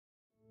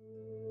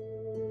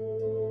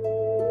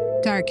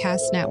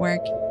Darkcast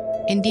Network,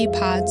 indie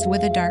pods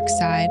with a dark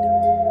side.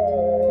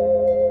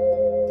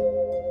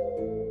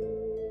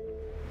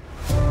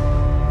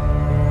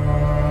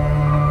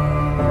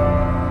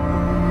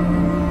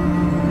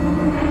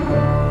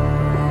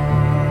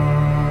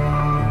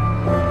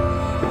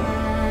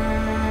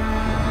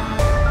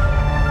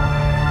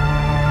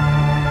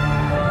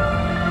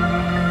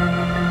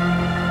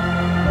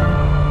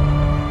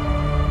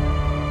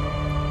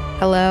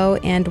 Hello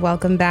and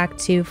welcome back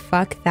to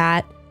Fuck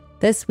That.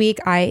 This week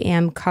I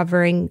am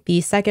covering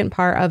the second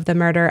part of the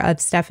murder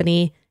of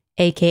Stephanie,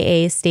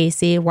 aka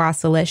Stacey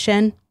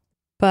Wasilishin.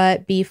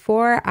 But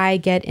before I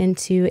get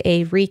into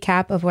a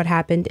recap of what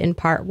happened in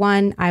part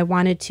one, I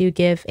wanted to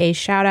give a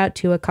shout out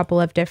to a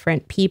couple of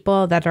different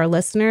people that are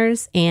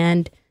listeners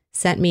and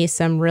sent me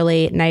some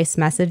really nice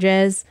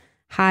messages.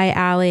 Hi,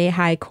 Allie.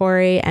 Hi,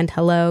 Corey. And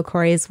hello,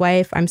 Corey's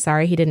wife. I'm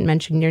sorry he didn't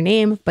mention your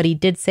name, but he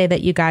did say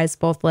that you guys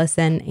both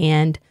listen,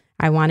 and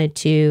I wanted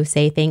to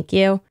say thank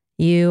you.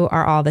 You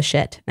are all the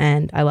shit,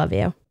 and I love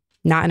you.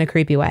 Not in a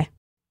creepy way.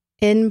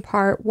 In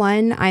part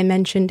one, I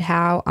mentioned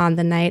how on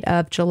the night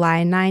of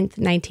July 9th,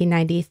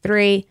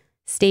 1993,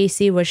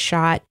 Stacey was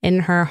shot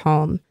in her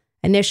home.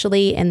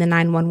 Initially, in the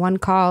 911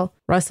 call,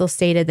 Russell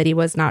stated that he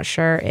was not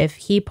sure if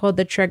he pulled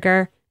the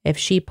trigger, if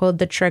she pulled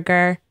the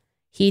trigger.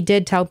 He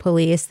did tell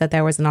police that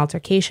there was an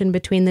altercation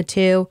between the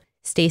two.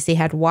 Stacey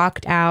had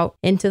walked out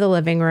into the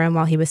living room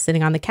while he was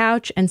sitting on the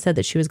couch and said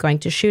that she was going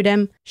to shoot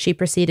him. She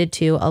proceeded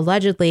to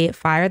allegedly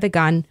fire the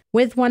gun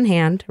with one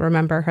hand,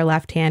 remember her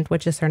left hand,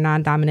 which is her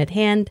non-dominant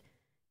hand.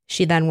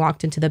 She then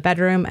walked into the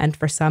bedroom, and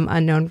for some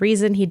unknown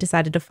reason, he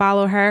decided to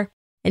follow her.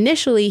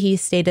 Initially, he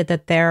stated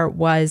that there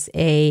was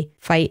a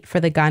fight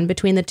for the gun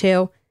between the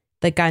two.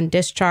 The gun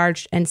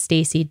discharged and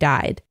Stacey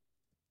died.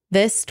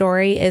 This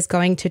story is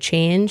going to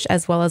change,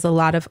 as well as a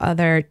lot of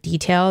other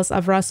details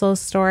of Russell's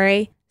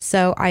story.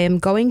 So I am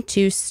going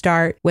to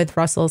start with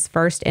Russell's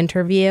first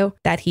interview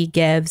that he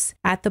gives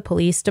at the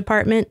police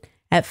department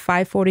at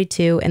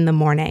 5:42 in the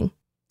morning.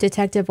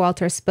 Detective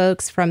Walter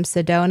Spokes from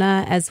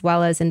Sedona, as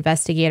well as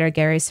investigator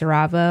Gary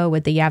Saravo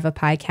with the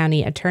Yavapai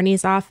County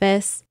Attorney's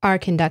Office, are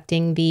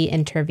conducting the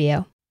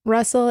interview.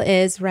 Russell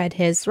is read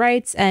his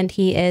rights, and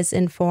he is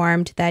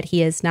informed that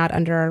he is not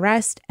under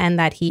arrest and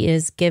that he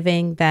is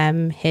giving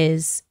them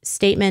his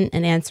statement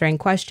and answering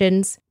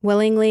questions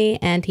willingly.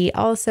 And he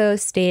also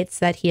states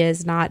that he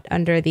is not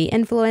under the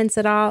influence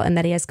at all and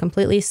that he is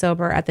completely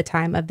sober at the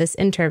time of this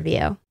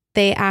interview.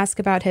 They ask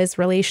about his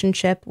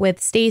relationship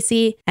with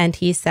Stacey, and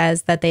he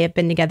says that they have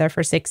been together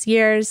for 6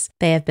 years,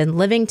 they have been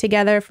living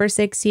together for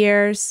 6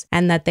 years,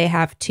 and that they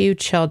have 2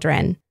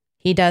 children.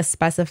 He does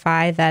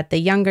specify that the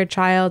younger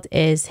child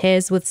is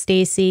his with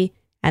Stacey,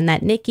 and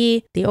that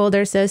Nikki, the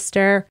older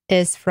sister,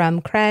 is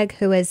from Craig,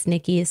 who is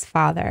Nikki's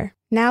father.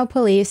 Now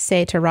police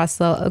say to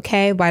Russell,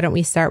 okay, why don't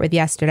we start with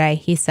yesterday?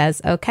 He says,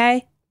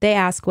 okay. They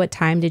ask, what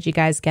time did you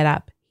guys get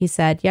up? He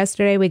said,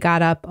 yesterday we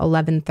got up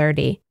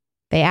 11:30.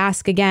 They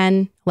ask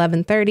again,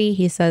 11:30.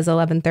 He says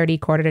 11:30,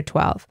 quarter to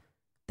 12.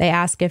 They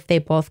ask if they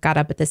both got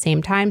up at the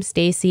same time,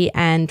 Stacey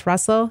and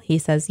Russell. He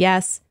says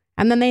yes.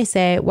 And then they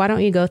say, why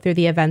don't you go through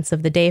the events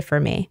of the day for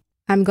me?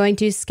 I'm going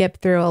to skip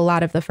through a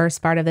lot of the first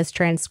part of this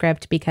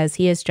transcript because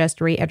he is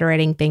just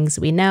reiterating things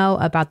we know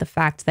about the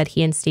fact that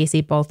he and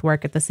Stacey both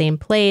work at the same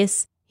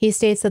place. He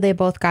states that they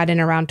both got in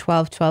around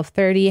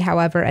 12:30.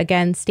 However,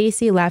 again,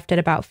 Stacey left at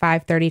about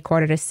 5:30,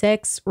 quarter to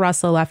 6.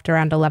 Russell left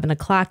around 11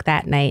 o'clock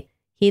that night.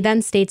 He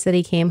then states that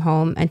he came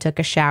home and took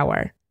a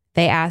shower.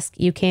 They ask,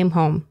 you came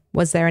home.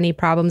 Was there any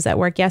problems at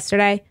work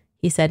yesterday?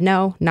 He said,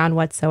 no, none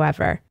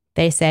whatsoever.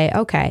 They say,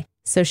 okay.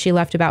 So she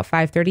left about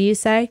 5:30, you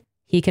say?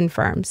 He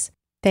confirms.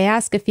 They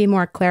ask a few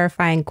more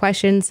clarifying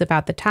questions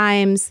about the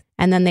times,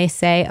 and then they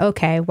say,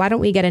 okay, why don't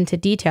we get into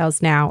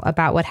details now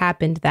about what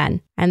happened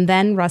then? And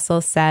then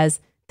Russell says,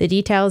 the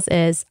details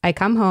is, I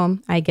come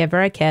home, I give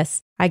her a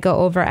kiss, I go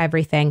over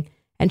everything,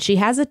 and she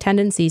has a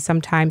tendency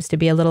sometimes to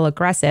be a little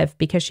aggressive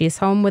because she's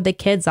home with the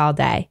kids all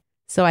day.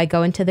 So I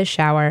go into the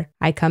shower,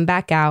 I come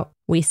back out,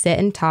 we sit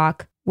and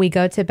talk, we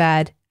go to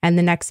bed, and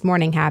the next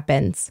morning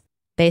happens.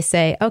 They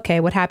say, okay,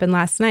 what happened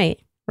last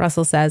night?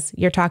 Russell says,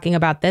 you're talking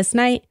about this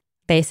night?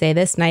 They say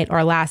this night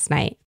or last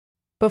night.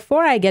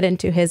 Before I get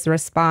into his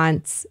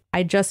response,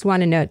 I just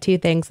want to note 2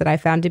 things that I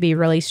found to be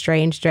really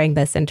strange during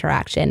this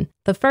interaction.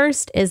 The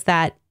first is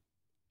that,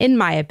 in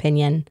my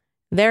opinion,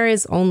 there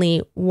is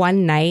only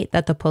one night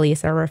that the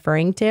police are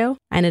referring to,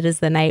 and it is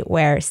the night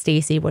where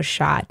Stacey was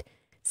shot.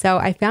 So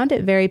I found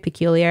it very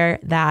peculiar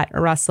that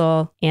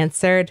Russell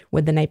answered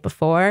with the night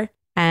before,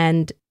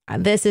 and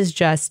this is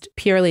just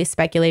purely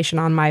speculation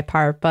on my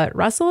part, but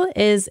Russell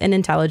is an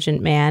intelligent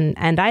man,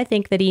 and I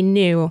think that he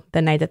knew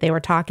the night that they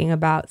were talking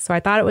about. So I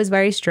thought it was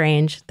very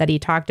strange that he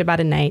talked about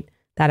a night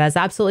that has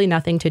absolutely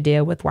nothing to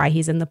do with why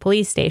he's in the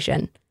police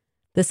station.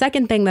 The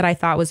second thing that I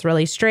thought was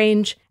really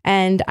strange,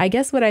 and I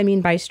guess what I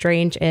mean by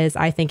strange is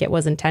I think it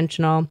was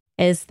intentional,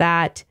 is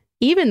that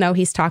even though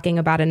he's talking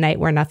about a night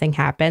where nothing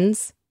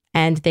happens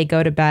and they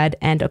go to bed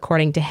and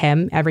according to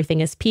him, everything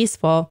is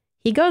peaceful,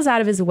 He goes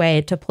out of his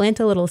way to plant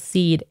a little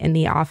seed in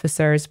the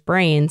officer's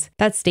brains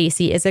that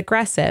Stacy is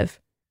aggressive.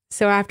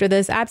 So after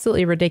this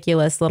absolutely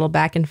ridiculous little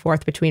back and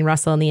forth between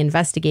Russell and the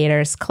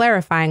investigators,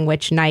 clarifying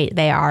which night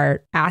they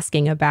are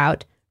asking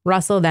about,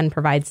 Russell then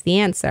provides the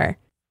answer.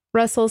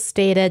 Russell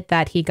stated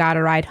that he got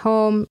a ride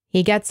home.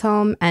 He gets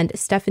home and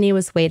Stephanie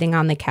was waiting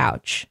on the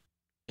couch.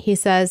 He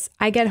says,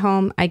 I get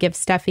home, I give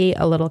Steffi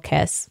a little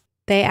kiss.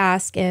 They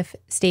ask if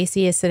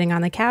Stacy is sitting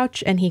on the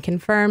couch and he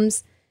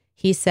confirms.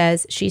 He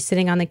says, she's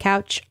sitting on the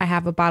couch. I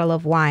have a bottle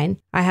of wine.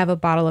 I have a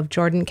bottle of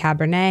Jordan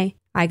Cabernet.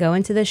 I go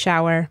into the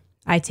shower.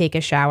 I take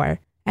a shower.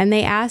 And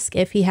they ask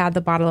if he had the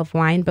bottle of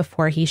wine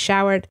before he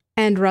showered.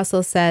 And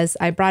Russell says,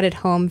 I brought it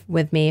home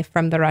with me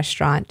from the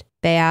restaurant.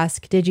 They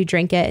ask, did you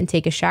drink it and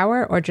take a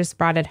shower or just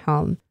brought it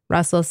home?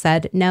 Russell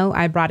said, no,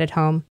 I brought it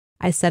home.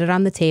 I set it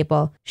on the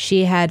table.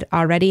 She had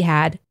already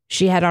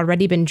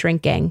been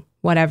drinking,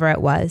 whatever it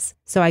was.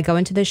 So I go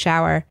into the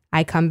shower.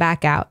 I come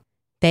back out.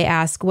 They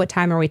ask, what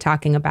time are we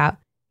talking about?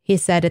 He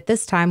said, at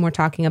this time, we're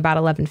talking about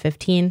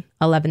 11:15,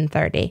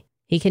 11:30.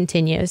 He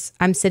continues,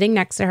 I'm sitting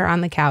next to her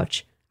on the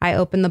couch. I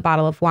open the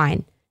bottle of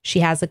wine. She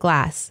has a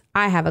glass.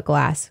 I have a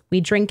glass.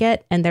 We drink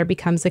it, and there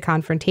becomes a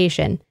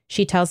confrontation.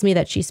 She tells me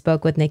that she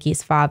spoke with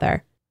Nikki's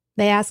father.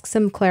 They ask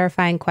some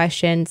clarifying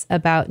questions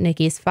about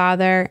Nikki's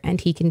father,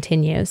 and he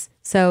continues.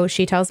 So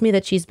she tells me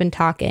that she's been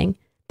talking,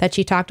 that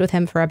she talked with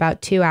him for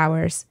about 2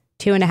 hours,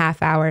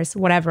 2.5 hours,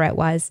 whatever it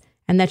was,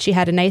 and that she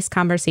had a nice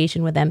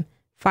conversation with him.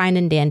 Fine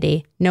and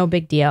dandy, no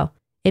big deal.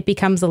 It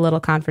becomes a little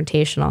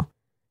confrontational.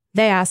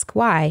 They ask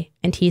why,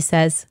 and he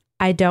says,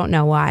 I don't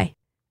know why.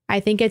 I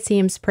think it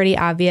seems pretty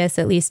obvious,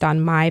 at least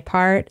on my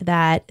part,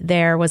 that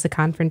there was a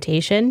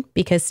confrontation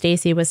because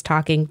Stacy was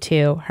talking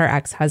to her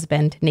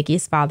ex-husband,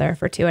 Nikki's father,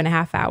 for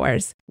 2.5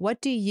 hours.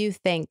 What do you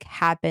think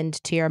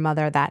happened to your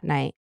mother that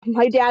night?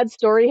 My dad's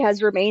story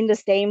has remained the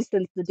same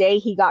since the day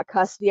he got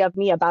custody of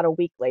me about a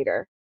week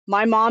later.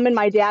 My mom and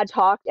my dad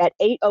talked at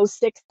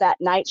 8:06 that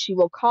night. She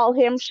will call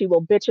him. She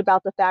will bitch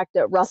about the fact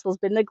that Russell's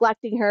been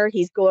neglecting her.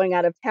 He's going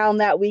out of town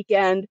that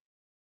weekend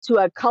to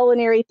a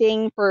culinary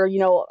thing for,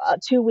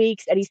 2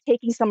 weeks, and he's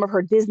taking some of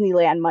her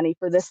Disneyland money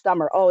for this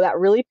summer. Oh, that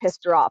really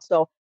pissed her off.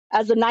 So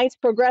as the night's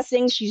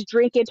progressing, she's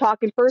drinking,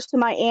 talking first to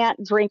my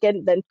aunt,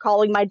 drinking, then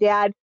calling my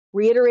dad,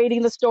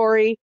 reiterating the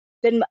story.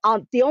 Then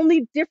the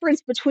only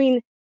difference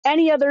between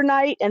any other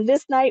night and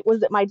this night was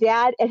that my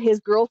dad and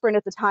his girlfriend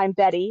at the time,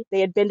 Betty, they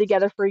had been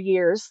together for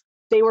years.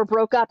 They were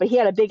broke up and he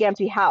had a big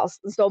empty house.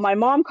 And so my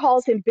mom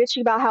calls him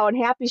bitching about how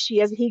unhappy she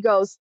is. And he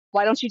goes,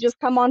 why don't you just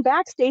come on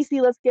back,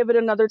 Stacy? Let's give it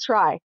another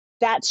try.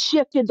 That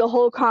shifted the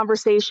whole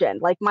conversation.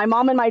 Like my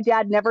mom and my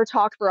dad never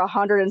talked for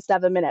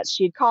 107 minutes.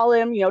 She'd call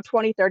him,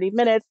 20, 30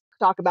 minutes,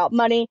 talk about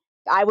money.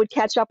 I would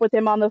catch up with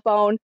him on the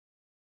phone.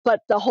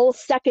 But the whole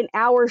second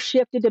hour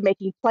shifted to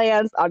making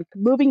plans on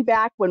moving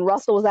back when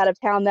Russell was out of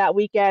town that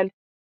weekend,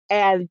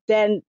 and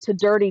then to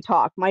dirty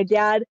talk. My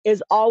dad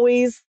has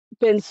always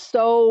been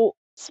so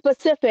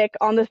specific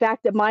on the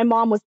fact that my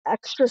mom was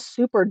extra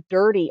super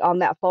dirty on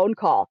that phone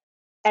call.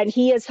 And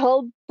he has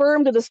held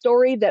firm to the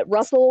story that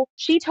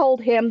she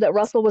told him that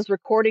Russell was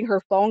recording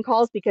her phone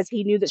calls because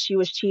he knew that she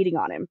was cheating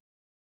on him.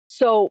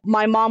 So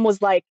my mom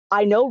was like,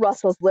 I know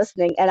Russell's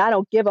listening and I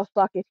don't give a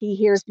fuck if he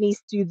hears me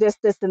do this,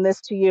 this, and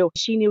this to you.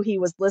 She knew he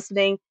was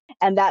listening,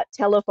 and that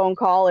telephone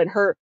call and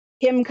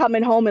him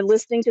coming home and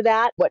listening to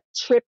that, what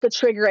tripped the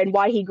trigger and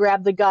why he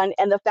grabbed the gun,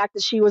 and the fact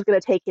that she was going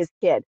to take his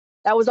kid.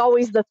 That was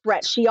always the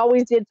threat. She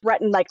always did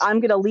threaten, like, I'm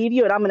going to leave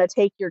you and I'm going to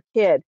take your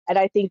kid. And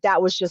I think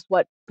that was just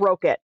what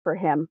broke it for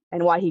him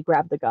and why he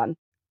grabbed the gun.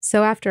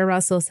 So after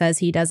Russell says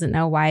he doesn't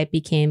know why it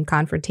became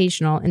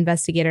confrontational,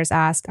 investigators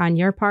ask, on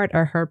your part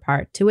or her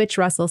part? To which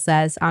Russell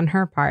says, on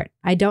her part.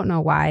 I don't know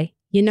why.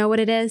 You know what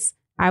it is?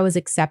 I was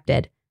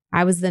accepted.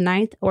 I was the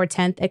 9th or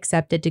 10th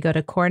accepted to go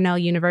to Cornell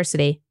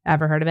University.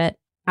 Ever heard of it?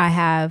 I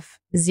have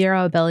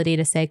zero ability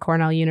to say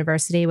Cornell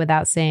University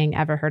without saying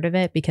ever heard of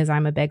it because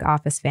I'm a big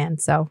Office fan.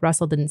 So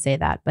Russell didn't say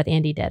that, but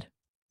Andy did.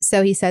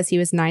 So he says he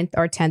was 9th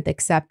or 10th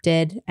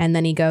accepted. And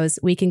then he goes,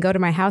 we can go to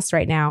my house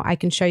right now. I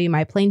can show you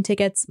my plane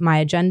tickets, my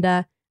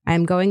agenda. I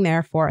am going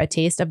there for a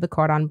taste of the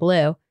Cordon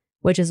Bleu,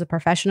 which is a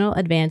professional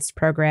advanced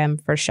program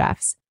for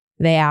chefs.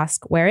 They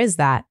ask, where is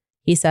that?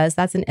 He says,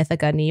 that's in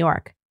Ithaca, New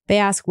York. They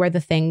ask where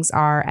the things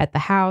are at the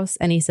house.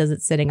 And he says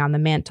it's sitting on the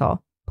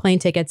mantle, plane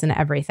tickets and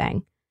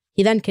everything.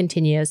 He then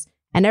continues,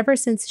 and ever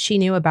since she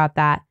knew about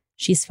that,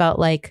 she's felt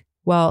like,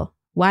 well,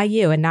 why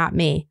you and not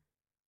me?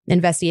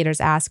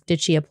 Investigators ask,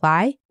 did she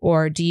apply?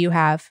 Or you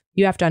have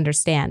to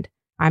understand,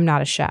 I'm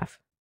not a chef.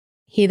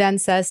 He then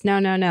says,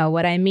 no.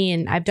 What I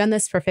mean, I've done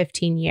this for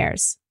 15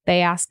 years.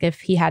 They ask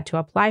if he had to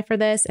apply for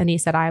this. And he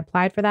said, I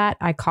applied for that.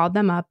 I called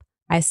them up.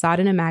 I saw it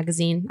in a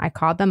magazine. I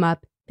called them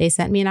up. They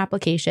sent me an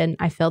application.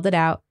 I filled it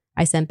out.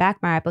 I sent back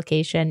my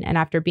application. And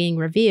after being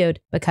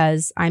reviewed,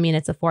 because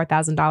it's a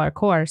 $4,000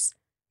 course,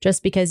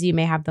 just because you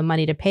may have the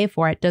money to pay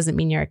for it doesn't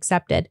mean you're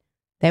accepted.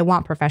 They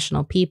want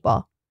professional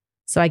people.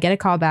 So I get a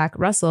call back,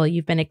 Russell,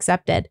 you've been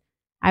accepted.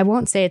 I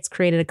won't say it's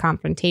created a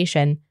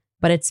confrontation,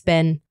 but it's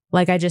been,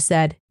 like I just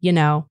said,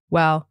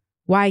 well,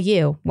 why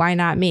you? Why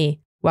not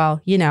me?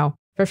 Well, you know,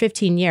 for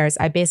 15 years,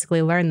 I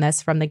basically learned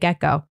this from the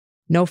get-go.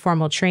 No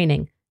formal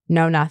training,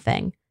 no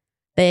nothing.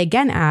 They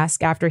again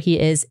ask, after he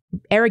is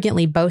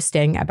arrogantly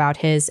boasting about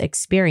his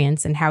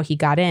experience and how he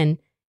got in,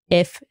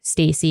 if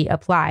Stacy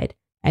applied.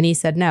 And he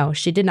said, no,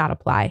 she did not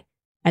apply.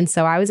 And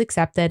so I was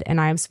accepted and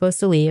I am supposed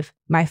to leave.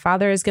 My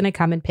father is going to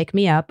come and pick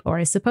me up, or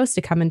is supposed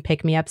to come and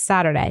pick me up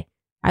Saturday.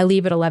 I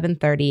leave at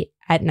 11:30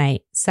 at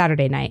night,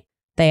 Saturday night.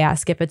 They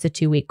ask if it's a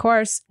 2-week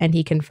course and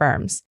he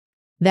confirms.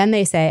 Then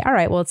they say, all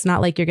right, well, it's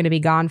not like you're going to be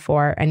gone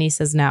for. And he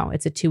says, no,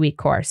 it's a 2-week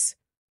course.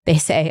 They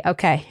say,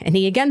 okay. And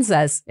he again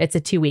says it's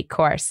a 2-week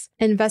course.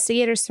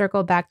 Investigators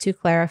circle back to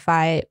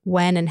clarify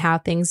when and how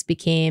things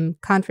became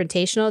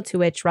confrontational, to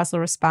which Russell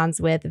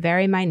responds with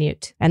very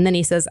minute. And then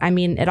he says, I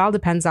mean, it all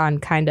depends on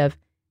kind of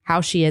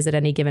how she is at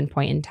any given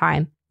point in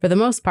time. For the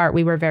most part,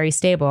 we were very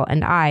stable.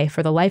 And I,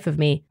 for the life of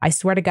me, I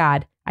swear to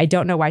God, I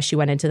don't know why she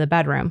went into the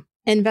bedroom.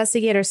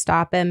 Investigators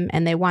stop him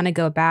and they want to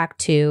go back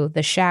to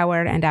the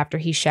shower and after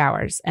he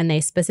showers. And they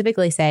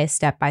specifically say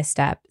step by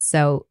step.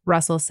 So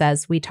Russell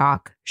says, we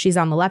talk. She's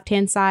on the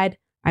left-hand side.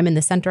 I'm in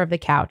the center of the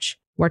couch.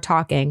 We're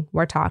talking.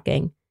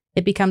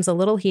 It becomes a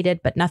little heated,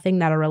 but nothing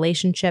that a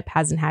relationship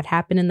hasn't had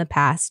happen in the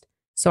past.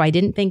 So I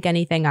didn't think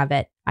anything of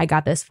it. I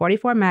got this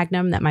 .44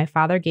 Magnum that my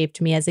father gave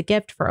to me as a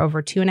gift for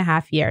over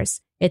 2.5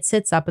 years. It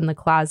sits up in the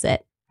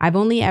closet. I've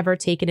only ever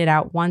taken it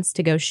out once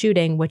to go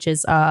shooting, which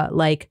is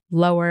like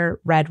lower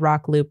Red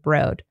Rock Loop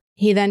Road.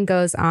 He then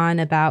goes on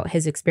about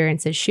his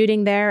experiences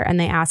shooting there, and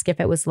they ask if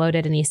it was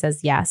loaded, and he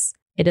says yes,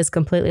 it is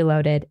completely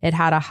loaded. It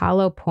had a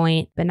hollow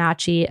point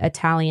Bonacci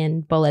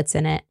Italian bullets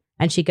in it.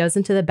 And she goes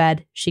into the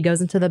bed. She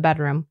goes into the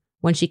bedroom.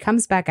 When she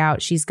comes back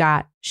out, she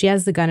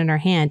has the gun in her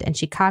hand and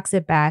she cocks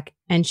it back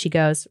and she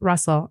goes,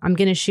 Russell, I'm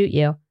going to shoot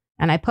you.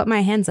 And I put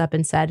my hands up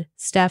and said,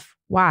 Steph,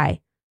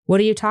 why?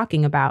 What are you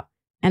talking about?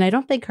 And I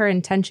don't think her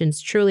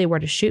intentions truly were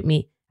to shoot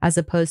me, as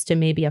opposed to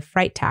maybe a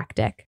fright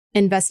tactic.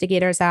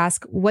 Investigators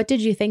ask, what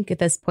did you think at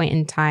this point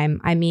in time?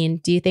 I mean,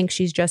 do you think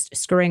she's just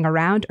screwing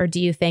around, or do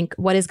you think,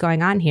 what is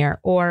going on here?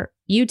 Or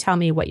you tell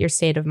me what your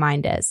state of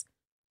mind is.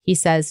 He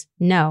says,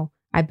 no,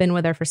 I've been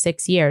with her for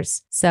 6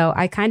 years. So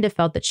I kind of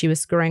felt that she was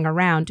screwing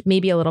around,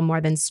 maybe a little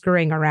more than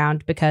screwing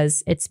around,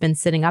 because it's been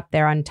sitting up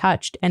there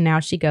untouched and now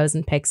she goes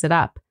and picks it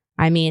up.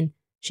 I mean,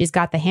 she's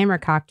got the hammer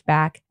cocked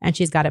back and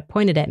she's got it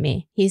pointed at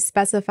me. He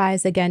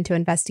specifies again to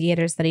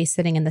investigators that he's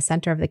sitting in the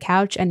center of the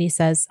couch and he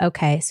says,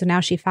 okay, so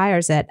now she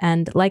fires it.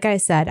 And like I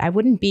said, I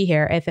wouldn't be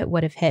here if it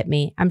would have hit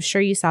me. I'm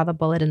sure you saw the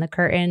bullet in the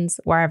curtains,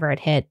 wherever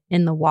it hit,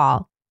 in the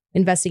wall.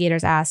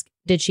 Investigators ask,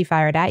 did she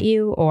fire it at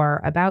you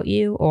or about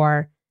you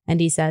or... And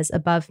he says,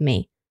 above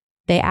me.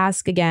 They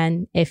ask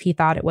again if he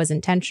thought it was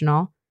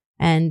intentional.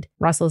 And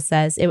Russell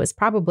says it was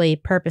probably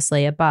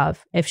purposely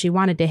above. If she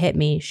wanted to hit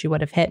me, she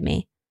would have hit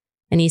me.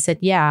 And he said,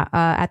 yeah,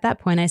 at that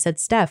point I said,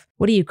 Steph,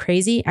 what are you,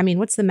 crazy? I mean,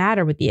 what's the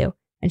matter with you?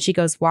 And she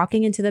goes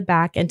walking into the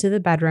back, into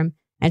the bedroom,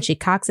 and she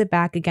cocks it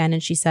back again.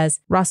 And she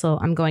says, Russell,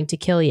 I'm going to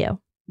kill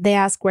you. They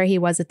ask where he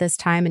was at this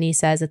time, and he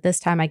says, at this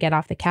time I get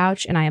off the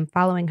couch and I am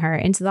following her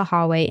into the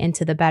hallway,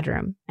 into the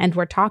bedroom. And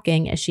we're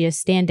talking as she is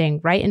standing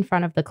right in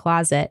front of the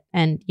closet.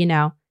 And, you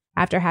know,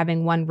 after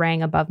having one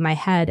rang above my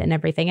head and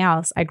everything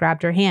else, I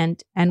grabbed her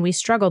hand and we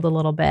struggled a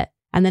little bit.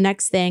 And the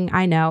next thing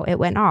I know, it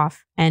went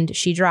off and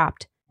she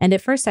dropped. And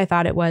at first I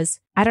thought it was,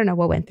 I don't know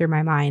what went through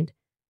my mind.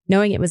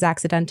 Knowing it was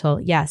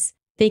accidental, yes.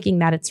 Thinking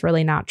that it's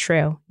really not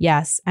true,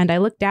 yes. And I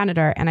look down at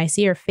her and I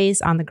see her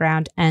face on the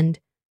ground and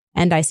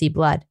I see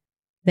blood.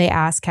 They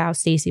ask how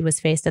Stacy was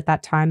faced at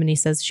that time, and he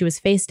says she was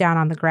face down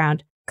on the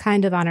ground,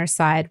 kind of on her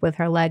side with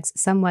her legs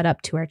somewhat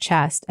up to her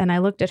chest. And I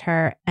looked at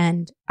her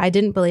and I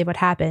didn't believe what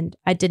happened.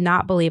 I did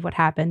not believe what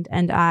happened,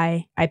 and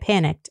I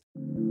panicked.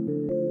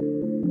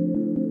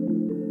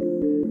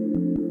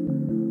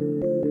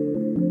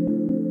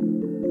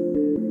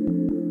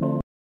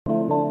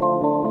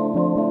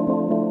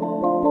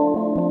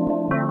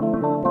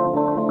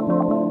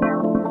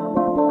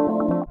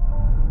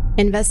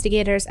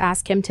 Investigators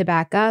ask him to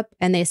back up,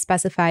 and they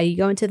specify you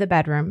go into the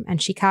bedroom,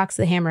 and she cocks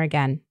the hammer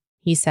again.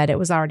 He said it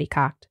was already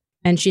cocked.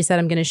 And she said,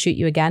 I'm going to shoot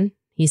you again?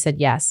 He said,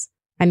 yes.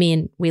 I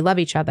mean, we love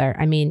each other.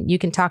 I mean, you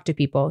can talk to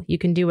people. You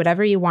can do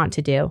whatever you want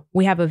to do.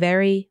 We had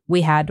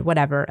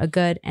a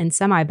good and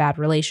semi-bad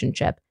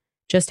relationship.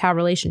 Just how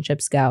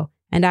relationships go.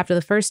 And after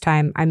the first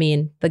time, I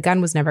mean, the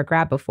gun was never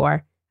grabbed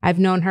before. I've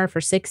known her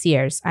for 6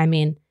 years. I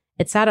mean,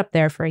 it sat up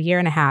there for 1.5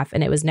 years,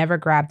 and it was never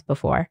grabbed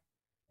before.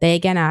 They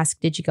again ask,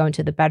 did you go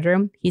into the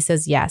bedroom? He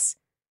says, yes.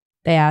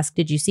 They ask,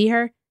 did you see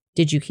her?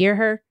 Did you hear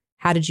her?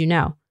 How did you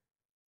know?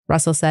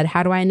 Russell said,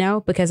 how do I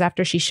know? Because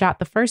after she shot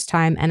the first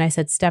time and I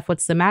said, Steph,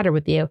 what's the matter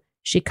with you?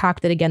 She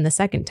cocked it again the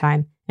second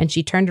time and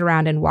she turned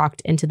around and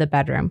walked into the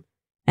bedroom.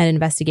 And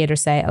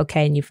investigators say,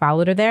 okay, and you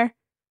followed her there?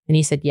 And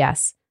he said,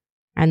 yes.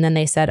 And then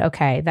they said,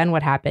 okay, then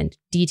what happened?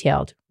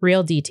 Detailed,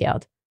 real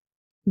detailed.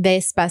 They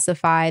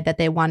specify that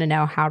they want to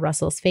know how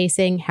Russell's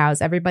facing,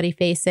 how's everybody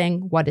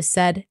facing, what is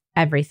said,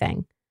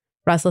 everything.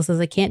 Russell says,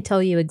 I can't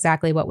tell you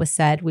exactly what was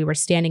said. We were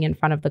standing in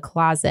front of the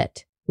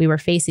closet. We were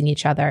facing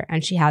each other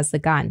and she has the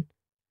gun.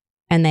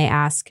 And they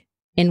ask,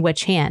 in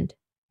which hand?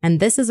 And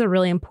this is a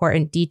really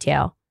important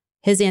detail.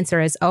 His answer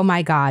is, oh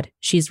my God,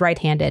 she's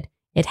right-handed.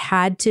 It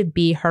had to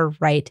be her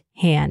right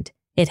hand.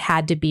 It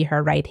had to be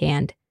her right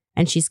hand.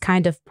 And she's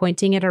kind of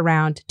pointing it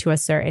around to a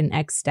certain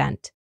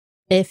extent.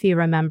 If you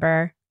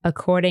remember,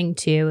 according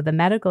to the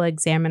medical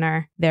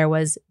examiner, there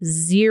was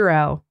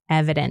zero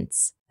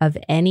evidence of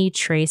any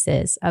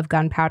traces of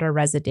gunpowder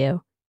residue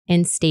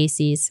in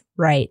Stacy's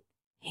right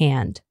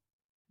hand.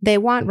 They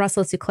want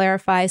Russell to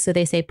clarify, so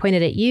they say,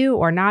 pointed at you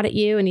or not at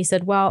you? And he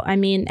said, well, I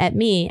mean, at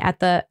me,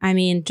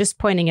 just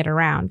pointing it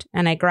around.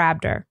 And I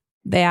grabbed her.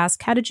 They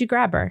ask, how did you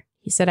grab her?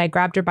 He said, I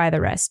grabbed her by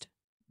the wrist.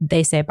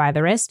 They say, by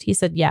the wrist? He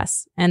said,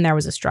 yes. And there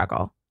was a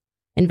struggle.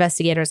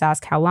 Investigators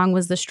ask, how long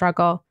was the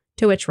struggle?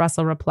 To which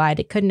Russell replied,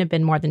 it couldn't have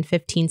been more than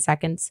 15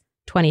 seconds,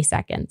 20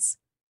 seconds.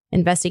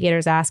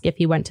 Investigators ask if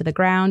he went to the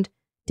ground.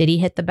 Did he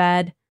hit the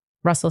bed?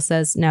 Russell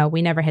says, no,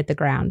 we never hit the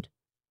ground.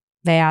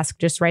 They ask,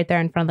 just right there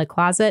in front of the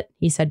closet?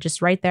 He said,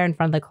 just right there in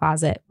front of the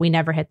closet. We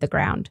never hit the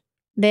ground.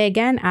 They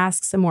again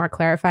ask some more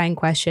clarifying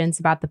questions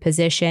about the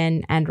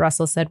position, and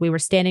Russell said, we were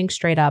standing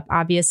straight up.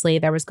 Obviously,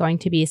 there was going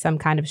to be some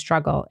kind of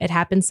struggle. It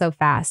happened so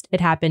fast. It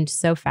happened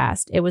so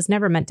fast. It was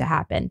never meant to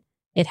happen.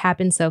 It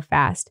happened so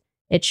fast.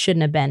 It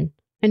shouldn't have been.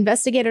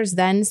 Investigators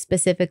then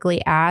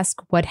specifically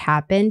ask what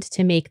happened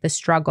to make the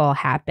struggle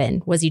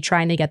happen. Was he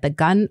trying to get the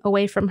gun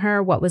away from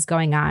her? What was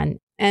going on?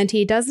 And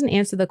he doesn't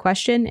answer the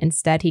question.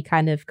 Instead, he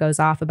kind of goes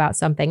off about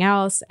something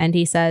else. And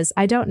he says,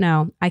 I don't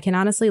know. I can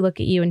honestly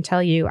look at you and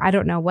tell you, I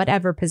don't know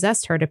whatever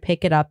possessed her to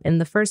pick it up in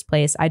the first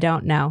place. I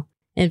don't know.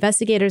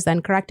 Investigators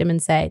then correct him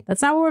and say,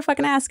 that's not what we're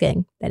fucking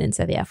asking. They didn't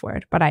say the F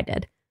word, but I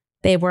did.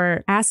 They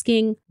were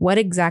asking what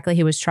exactly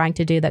he was trying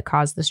to do that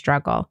caused the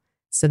struggle.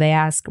 So they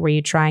ask, were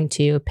you trying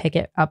to pick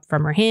it up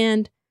from her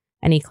hand?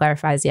 And he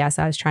clarifies, yes,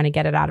 I was trying to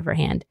get it out of her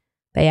hand.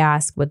 They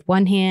ask, with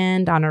one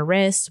hand, on her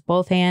wrist,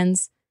 both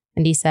hands?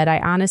 And he said, I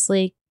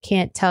honestly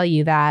can't tell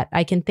you that.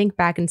 I can think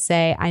back and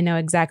say, I know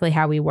exactly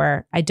how we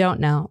were. I don't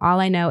know. All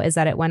I know is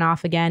that it went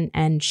off again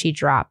and she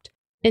dropped.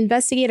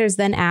 Investigators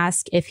then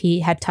ask if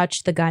he had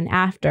touched the gun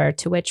after,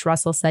 to which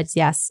Russell says,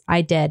 yes,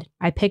 I did.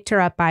 I picked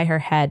her up by her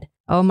head.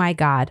 Oh my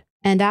God.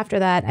 And after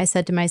that, I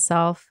said to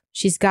myself,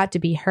 she's got to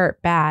be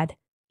hurt bad.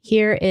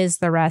 Here is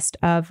the rest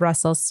of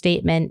Russell's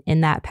statement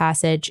in that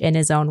passage in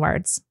his own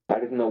words. I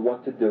didn't know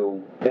what to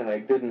do, and I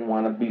didn't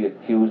want to be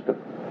accused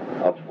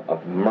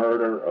of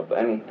murder, of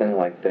anything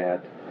like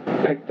that.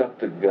 Picked up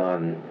the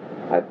gun.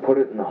 I put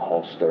it in the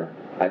holster.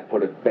 I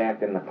put it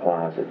back in the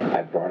closet.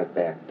 I brought it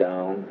back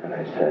down, and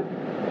I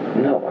said,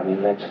 no, I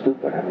mean, that's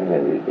stupid. I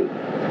mean,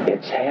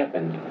 it's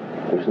happened.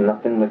 There's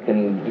nothing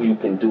you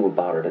can do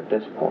about it at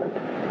this point.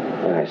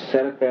 And I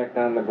set it back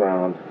on the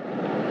ground.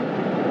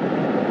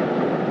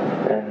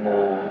 And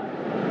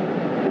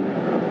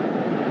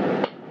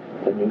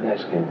then you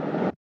guys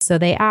came. So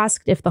they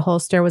asked if the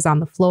holster was on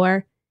the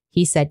floor.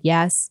 He said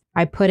yes.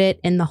 I put it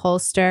in the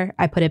holster.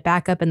 I put it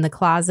back up in the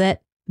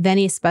closet. Then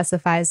he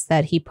specifies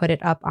that he put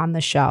it up on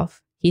the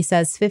shelf. He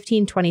says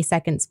 15-20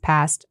 seconds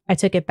passed. I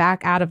took it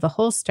back out of the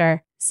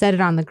holster, set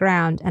it on the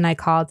ground, and I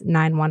called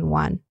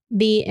 911.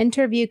 The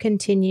interview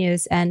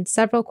continues, and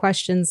several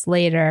questions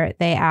later,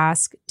 they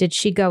ask, did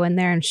she go in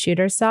there and shoot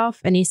herself?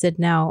 And he said,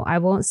 no, I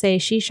won't say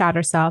she shot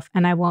herself,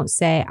 and I won't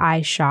say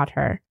I shot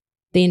her.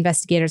 The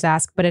investigators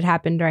ask, but it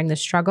happened during the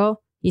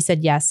struggle? He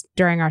said, yes,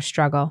 during our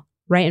struggle,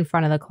 right in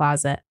front of the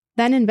closet.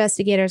 Then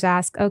investigators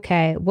ask,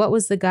 okay, what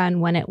was the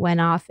gun when it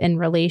went off in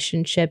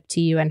relationship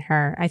to you and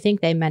her? I think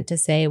they meant to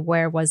say,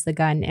 where was the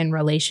gun in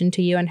relation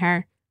to you and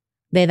her?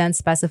 They then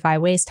specify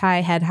waist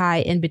high, head high,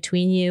 in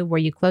between you. Were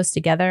you close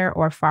together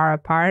or far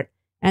apart?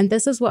 And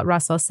this is what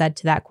Russell said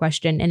to that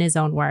question in his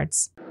own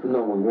words.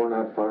 No, we were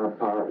not far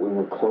apart. We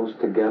were close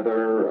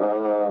together.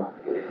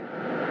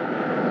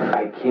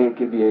 I can't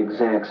give you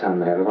exacts on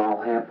that. It all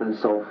happened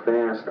so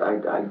fast.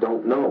 I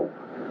don't know.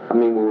 I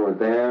mean, we were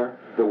there.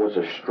 There was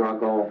a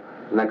struggle.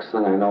 Next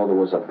thing I know, there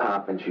was a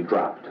pop and she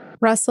dropped.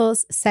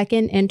 Russell's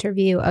second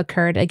interview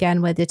occurred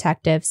again with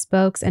Detective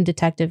Spokes and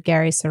Detective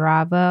Gary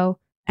Saravo.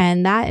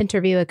 And that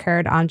interview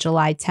occurred on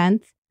July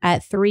 10th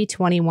at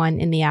 3:21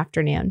 in the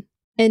afternoon.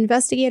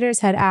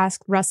 Investigators had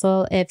asked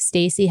Russell if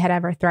Stacy had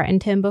ever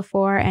threatened him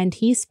before, and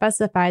he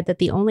specified that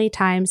the only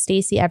time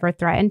Stacy ever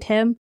threatened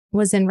him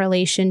was in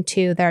relation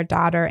to their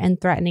daughter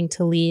and threatening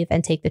to leave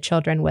and take the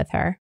children with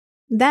her.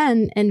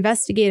 Then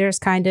investigators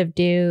kind of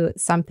do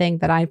something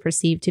that I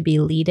perceive to be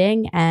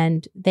leading,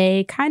 and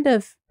they kind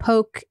of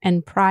poke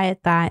and pry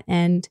at that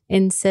and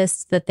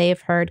insist that they've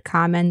heard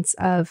comments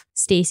of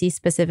Stacy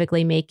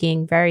specifically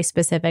making very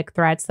specific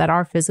threats that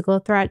are physical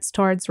threats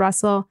towards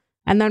Russell.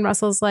 And then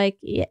Russell's like,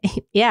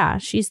 yeah,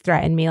 she's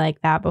threatened me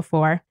like that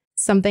before.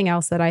 Something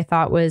else that I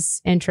thought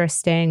was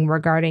interesting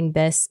regarding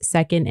this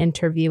second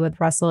interview with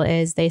Russell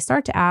is they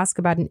start to ask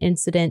about an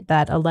incident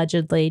that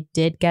allegedly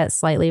did get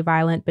slightly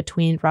violent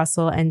between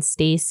Russell and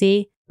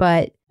Stacy,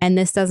 and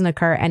this doesn't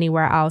occur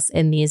anywhere else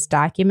in these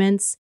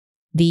documents.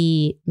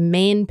 The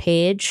main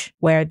page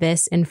where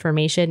this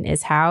information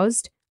is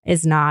housed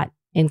is not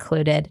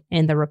included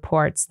in the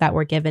reports that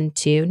were given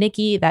to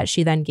Nikki that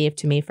she then gave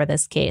to me for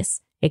this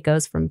case. It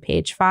goes from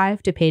page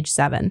 5 to page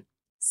 7.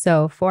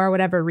 So for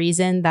whatever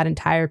reason, that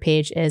entire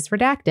page is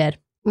redacted.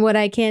 What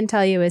I can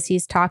tell you is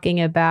he's talking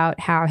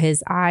about how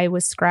his eye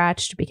was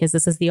scratched, because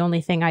this is the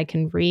only thing I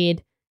can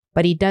read.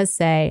 But he does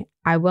say,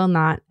 I will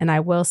not, and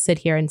I will sit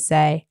here and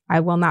say, I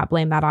will not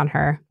blame that on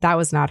her. That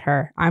was not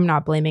her. I'm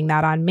not blaming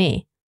that on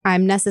me.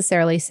 I'm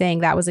necessarily saying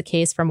that was a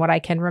case from what I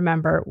can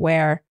remember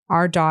where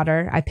our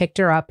daughter, I picked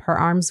her up, her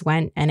arms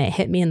went, and it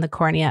hit me in the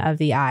cornea of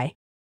the eye.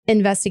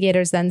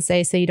 Investigators then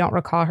say, so you don't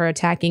recall her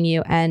attacking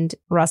you? And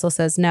Russell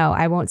says, no,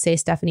 I won't say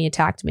Stephanie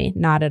attacked me.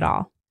 Not at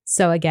all.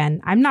 So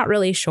again, I'm not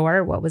really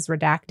sure what was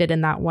redacted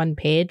in that one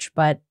page,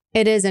 but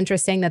it is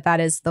interesting that that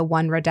is the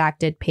one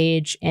redacted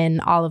page in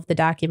all of the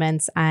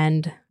documents.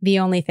 And the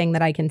only thing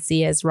that I can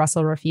see is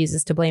Russell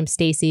refuses to blame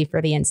Stacey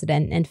for the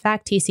incident. In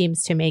fact, he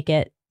seems to make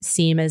it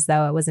seem as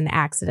though it was an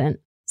accident.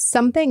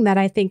 Something that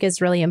I think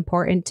is really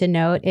important to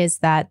note is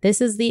that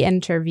this is the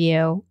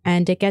interview,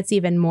 and it gets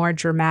even more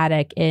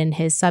dramatic in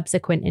his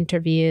subsequent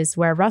interviews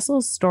where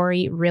Russell's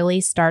story really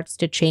starts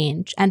to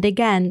change. And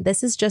again,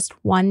 this is just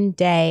one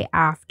day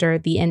after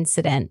the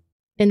incident.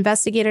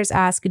 Investigators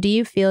ask, do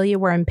you feel you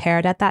were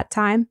impaired at that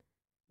time?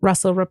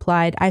 Russell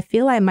replied, I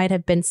feel I might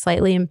have been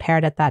slightly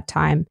impaired at that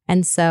time.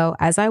 And so,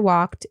 as I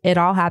walked, it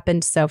all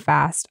happened so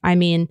fast. I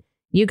mean,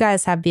 you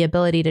guys have the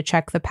ability to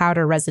check the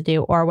powder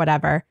residue or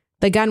whatever.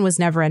 The gun was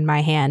never in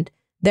my hand.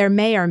 There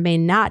may or may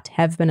not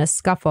have been a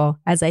scuffle,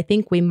 as I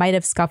think we might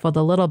have scuffled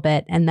a little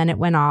bit, and then it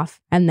went off,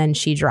 and then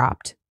she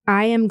dropped.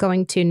 I am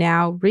going to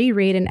now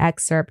reread an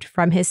excerpt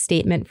from his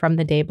statement from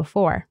the day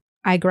before.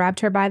 I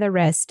grabbed her by the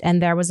wrist,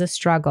 and there was a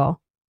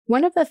struggle.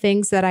 One of the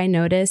things that I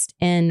noticed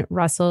in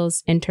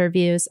Russell's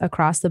interviews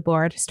across the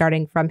board,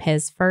 starting from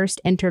his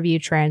first interview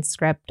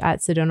transcript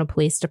at Sedona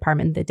Police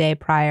Department the day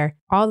prior,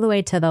 all the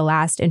way to the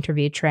last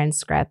interview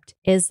transcript,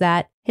 is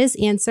that his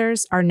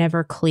answers are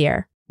never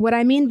clear. What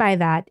I mean by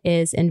that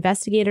is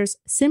investigators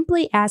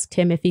simply asked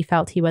him if he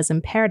felt he was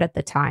impaired at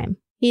the time.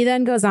 He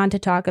then goes on to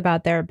talk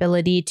about their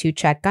ability to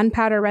check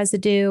gunpowder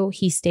residue.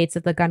 He states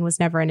that the gun was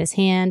never in his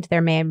hand.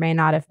 There may or may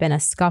not have been a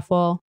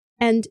scuffle.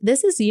 And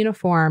this is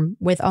uniform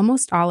with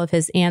almost all of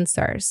his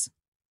answers.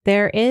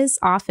 There is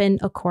often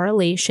a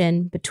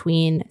correlation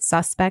between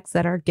suspects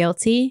that are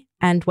guilty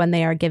and when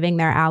they are giving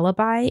their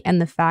alibi,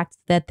 and the fact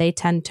that they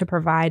tend to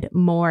provide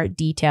more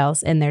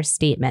details in their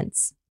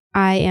statements.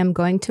 I am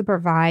going to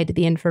provide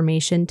the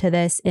information to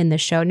this in the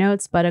show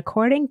notes, but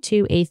according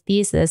to a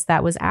thesis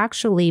that was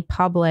actually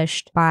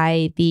published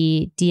by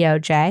the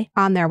DOJ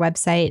on their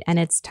website, and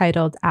it's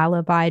titled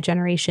Alibi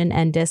Generation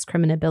and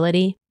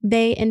Discriminability,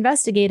 they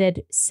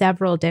investigated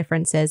several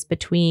differences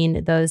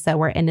between those that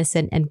were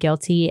innocent and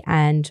guilty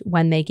and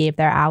when they gave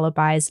their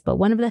alibis, but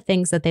one of the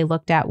things that they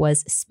looked at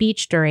was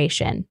speech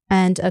duration.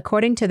 And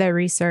according to their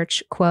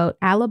research, quote,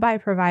 alibi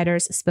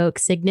providers spoke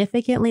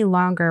significantly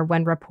longer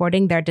when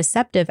reporting their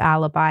deceptive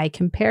alibi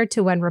compared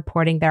to when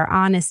reporting their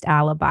honest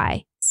alibi.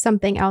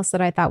 Something else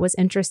that I thought was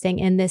interesting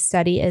in this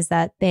study is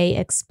that they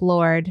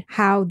explored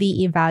how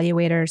the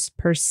evaluators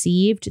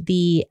perceived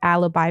the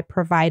alibi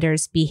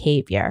providers'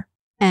 behavior.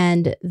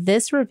 And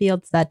this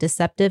revealed that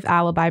deceptive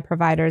alibi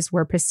providers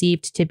were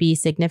perceived to be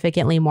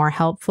significantly more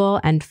helpful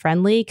and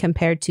friendly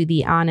compared to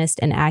the honest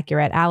and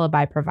accurate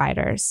alibi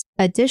providers.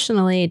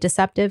 Additionally,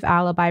 deceptive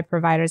alibi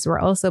providers were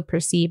also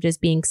perceived as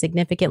being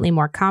significantly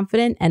more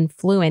confident and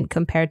fluent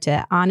compared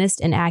to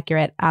honest and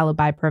accurate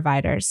alibi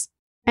providers.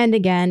 And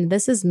again,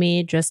 this is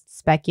me just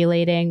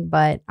speculating,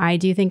 but I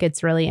do think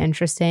it's really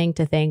interesting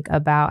to think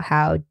about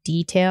how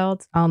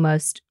detailed,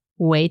 almost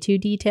way too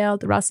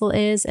detailed, Russell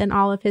is in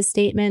all of his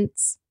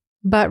statements.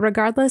 But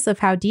regardless of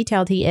how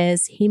detailed he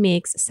is, he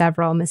makes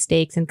several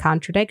mistakes and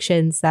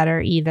contradictions that are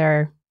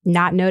either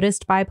not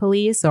noticed by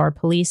police or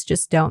police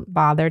just don't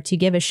bother to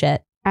give a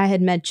shit. I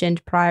had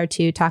mentioned prior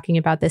to talking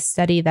about this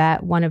study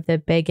that one of the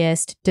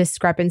biggest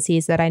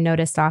discrepancies that I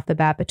noticed off the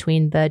bat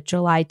between the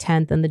July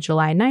 10th and the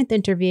July 9th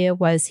interview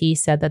was he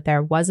said that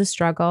there was a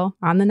struggle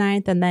on the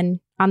 9th, and then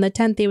on the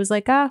 10th he was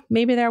like,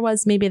 maybe there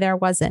was, maybe there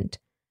wasn't.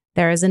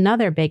 There is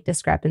another big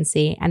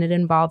discrepancy, and it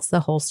involves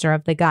the holster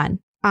of the gun.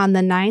 On the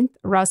 9th,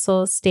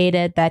 Russell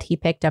stated that he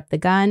picked up the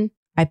gun.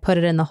 I put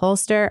it in the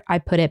holster. I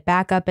put it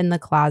back up in the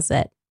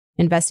closet.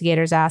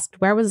 Investigators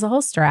asked, where was the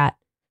holster at?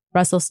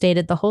 Russell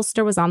stated the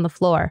holster was on the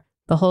floor.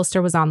 The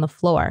holster was on the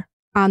floor.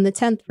 On the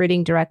 10th,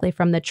 reading directly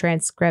from the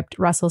transcript,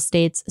 Russell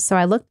states, so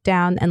I looked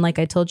down and like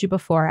I told you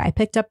before, I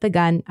picked up the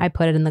gun. I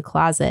put it in the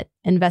closet.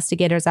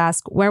 Investigators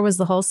ask, where was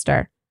the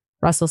holster?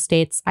 Russell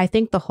states, I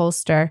think the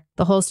holster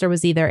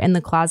was either in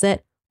the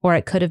closet or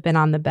it could have been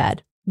on the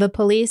bed. The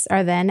police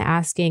are then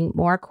asking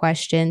more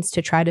questions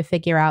to try to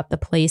figure out the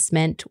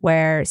placement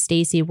where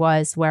Stacey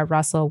was, where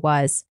Russell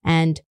was.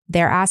 And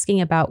they're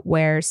asking about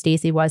where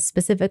Stacey was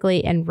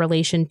specifically in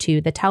relation to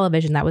the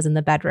television that was in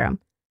the bedroom.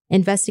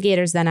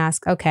 Investigators then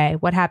ask, okay,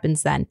 what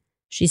happens then?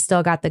 She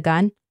still got the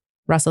gun?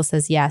 Russell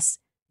says yes.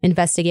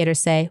 Investigators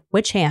say,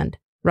 which hand?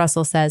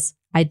 Russell says,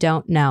 I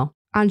don't know.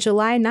 On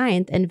July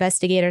 9th,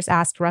 investigators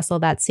asked Russell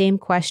that same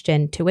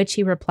question, to which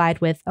he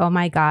replied with, oh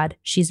my God,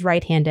 she's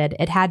right-handed.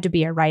 It had to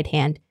be a right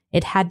hand.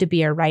 It had to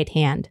be a right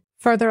hand.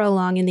 Further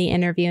along in the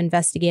interview,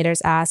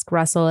 investigators asked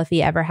Russell if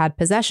he ever had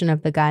possession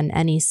of the gun,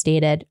 and he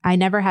stated, "I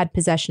never had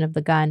possession of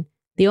the gun.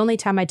 The only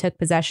time I took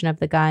possession of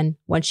the gun,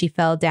 when she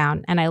fell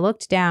down, and I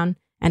looked down,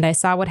 and I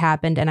saw what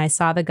happened, and I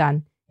saw the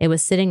gun. It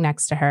was sitting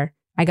next to her.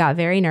 I got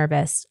very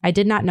nervous. I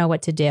did not know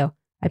what to do.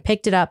 I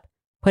picked it up,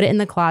 put it in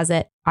the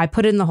closet. I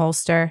put it in the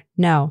holster.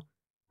 No.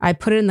 I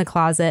put it in the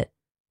closet.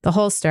 The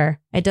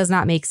holster. It does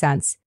not make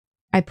sense.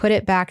 I put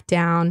it back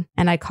down,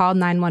 and I called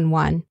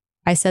 911.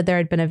 I said there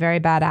had been a very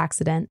bad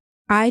accident.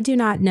 I do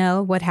not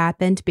know what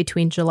happened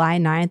between July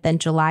 9th and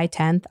July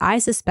 10th. I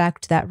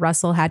suspect that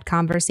Russell had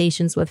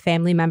conversations with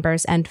family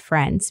members and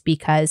friends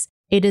because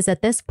it is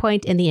at this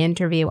point in the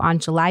interview on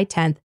July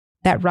 10th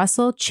that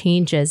Russell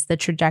changes the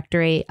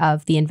trajectory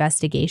of the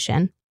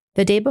investigation.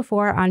 The day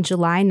before, on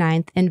July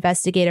 9th,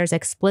 investigators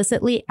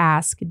explicitly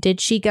ask, did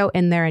she go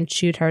in there and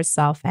shoot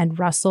herself? And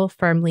Russell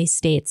firmly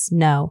states,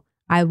 no,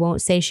 I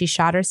won't say she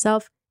shot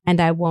herself, and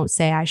I won't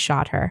say I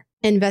shot her.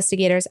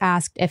 Investigators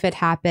asked if it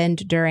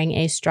happened during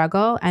a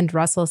struggle, and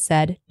Russell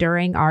said,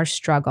 during our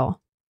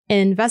struggle.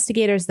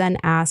 Investigators then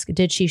ask,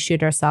 did she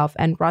shoot herself?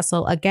 And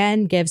Russell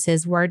again gives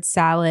his word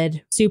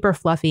salad, super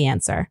fluffy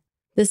answer.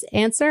 This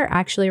answer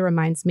actually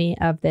reminds me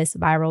of this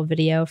viral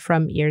video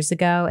from years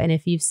ago, and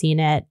if you've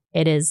seen it,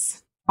 it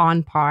is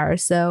on par.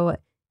 So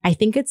I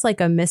think it's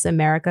like a Miss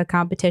America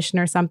competition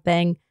or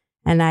something,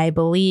 and I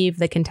believe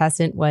the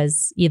contestant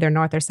was either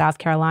North or South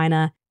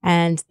Carolina,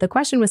 and the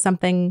question was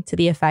something to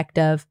the effect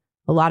of,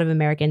 a lot of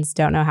Americans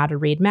don't know how to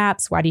read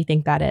maps. Why do you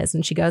think that is?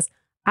 And she goes,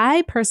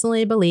 I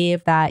personally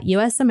believe that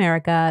US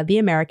America, the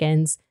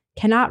Americans,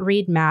 cannot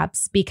read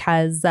maps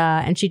because,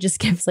 and she just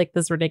gives like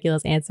this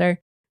ridiculous answer.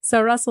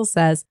 So Russell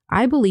says,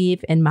 I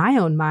believe in my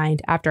own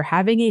mind after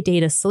having a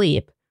day to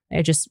sleep.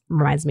 It just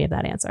reminds me of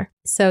that answer.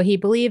 So he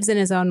believes in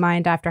his own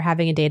mind after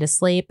having a day to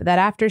sleep that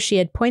after she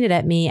had pointed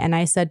at me and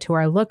I said to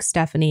her, look,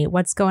 Stephanie,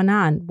 what's going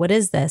on? What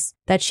is this?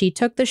 That she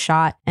took the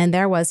shot and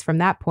there was from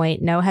that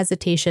point no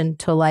hesitation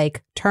to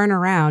like turn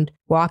around,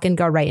 walk and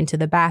go right into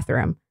the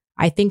bathroom.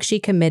 I think she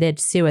committed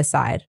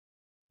suicide.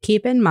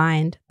 Keep in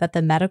mind that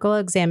the medical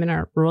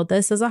examiner ruled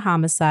this as a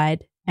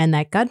homicide and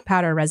that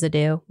gunpowder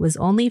residue was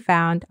only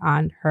found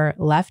on her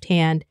left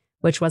hand,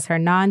 which was her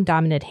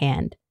non-dominant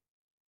hand.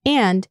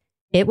 And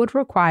it would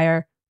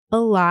require a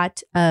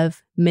lot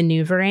of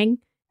maneuvering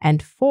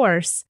and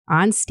force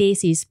on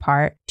Stacy's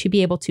part to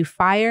be able to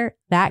fire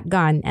that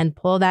gun and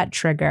pull that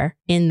trigger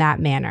in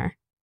that manner.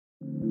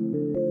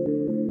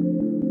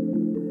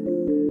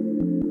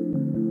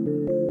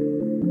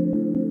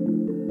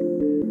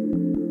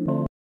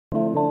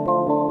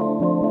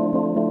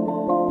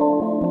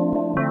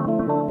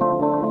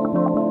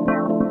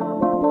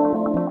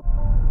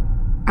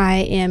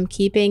 I am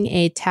keeping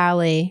a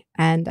tally,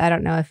 and I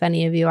don't know if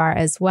any of you are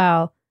as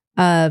well,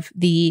 of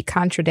the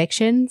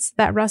contradictions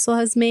that Russell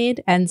has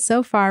made, and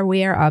so far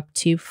we are up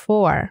to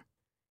 4.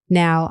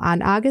 Now,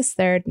 on August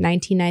 3rd,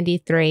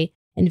 1993,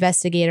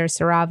 investigator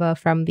Sarava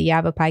from the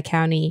Yavapai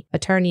County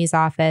Attorney's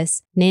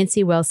Office,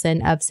 Nancy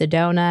Wilson of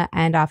Sedona,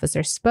 and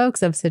Officer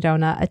Spokes of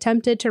Sedona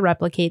attempted to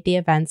replicate the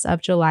events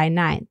of July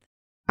 9th.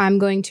 I'm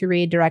going to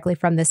read directly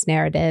from this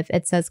narrative.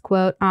 It says,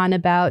 quote, on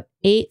about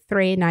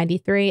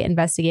 8/3/93,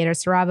 investigator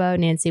Saravo,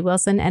 Nancy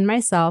Wilson, and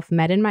myself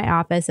met in my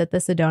office at the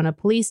Sedona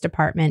Police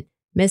Department.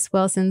 Miss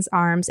Wilson's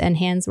arms and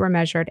hands were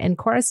measured and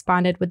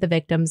corresponded with the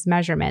victim's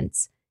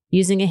measurements.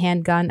 Using a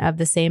handgun of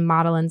the same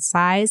model and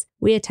size,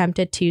 we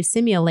attempted to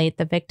simulate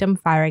the victim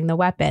firing the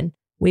weapon.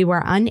 We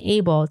were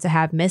unable to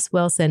have Miss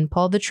Wilson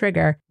pull the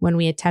trigger when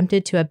we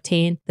attempted to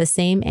obtain the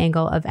same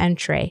angle of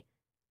entry.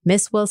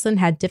 Miss Wilson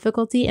had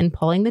difficulty in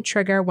pulling the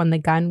trigger when the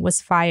gun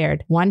was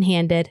fired,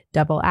 one-handed,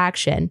 double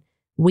action.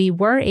 We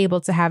were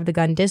able to have the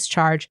gun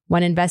discharged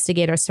when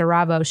investigator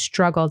Saravo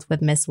struggled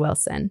with Miss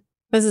Wilson.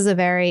 This is a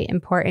very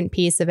important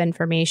piece of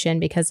information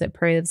because it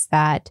proves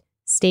that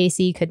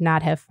Stacy could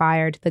not have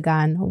fired the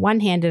gun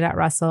one-handed at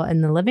Russell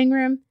in the living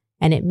room,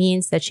 and it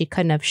means that she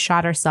couldn't have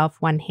shot herself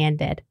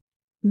one-handed.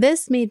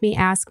 This made me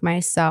ask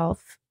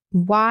myself,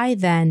 why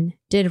then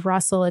did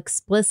Russell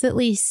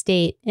explicitly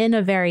state in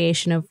a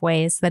variation of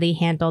ways that he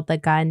handled the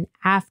gun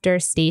after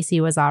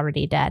Stacy was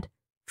already dead?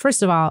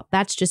 First of all,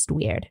 that's just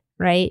weird,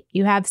 right?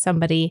 You have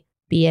somebody,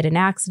 be it an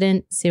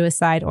accident,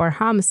 suicide, or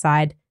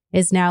homicide,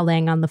 is now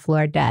laying on the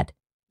floor dead.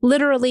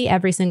 Literally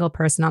every single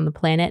person on the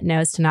planet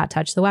knows to not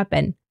touch the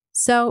weapon.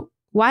 So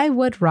why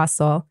would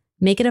Russell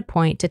make it a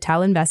point to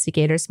tell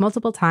investigators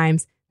multiple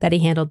times that he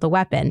handled the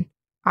weapon?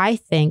 I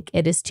think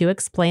it is to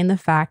explain the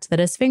fact that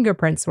his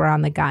fingerprints were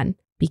on the gun,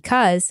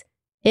 because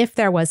if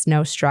there was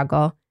no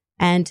struggle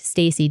and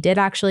Stacy did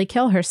actually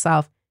kill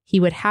herself, he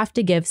would have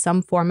to give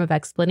some form of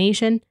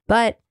explanation.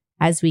 But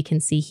as we can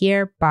see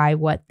here by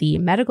what the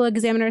medical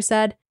examiner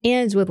said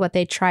and with what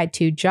they tried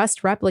to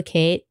just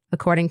replicate,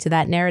 according to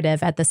that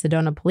narrative at the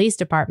Sedona Police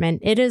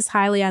Department, it is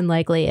highly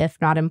unlikely, if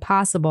not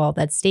impossible,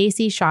 that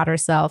Stacy shot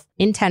herself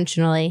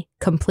intentionally,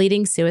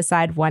 completing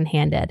suicide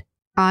one-handed.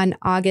 On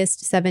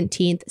August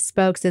 17th,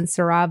 Spokes and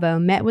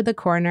Saravo met with the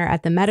coroner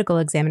at the medical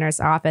examiner's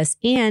office,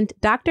 and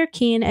Dr.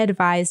 Keene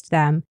advised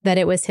them that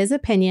it was his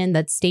opinion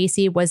that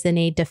Stacy was in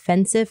a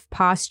defensive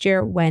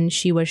posture when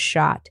she was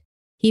shot.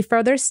 He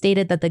further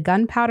stated that the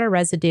gunpowder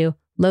residue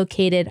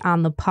located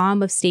on the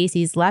palm of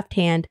Stacy's left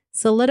hand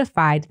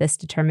solidified this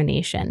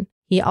determination.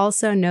 He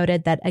also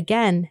noted that,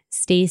 again,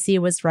 Stacy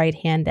was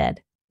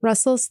right-handed.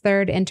 Russell's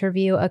third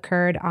interview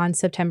occurred on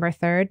September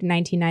 3rd,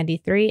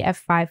 1993 at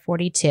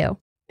 5:42.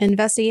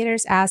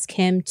 Investigators asked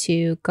him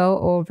to go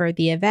over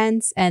the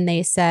events, and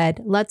they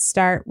said, "Let's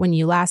start when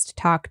you last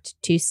talked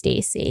to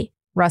Stacy."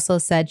 Russell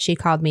said, "She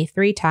called me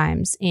 3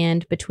 times,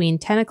 and between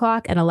 10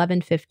 o'clock and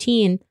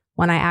 11:15,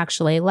 when I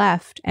actually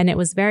left, and it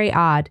was very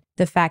odd,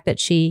 the fact that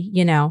she,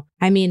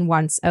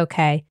 once,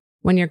 okay,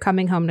 when you're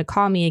coming home to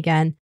call me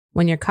again,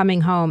 when you're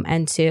coming home,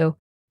 and to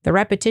the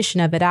repetition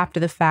of it after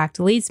the fact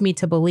leads me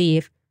to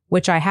believe,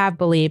 which I have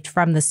believed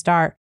from the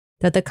start,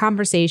 that the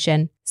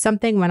conversation,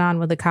 something went on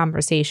with the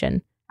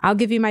conversation. I'll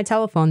give you my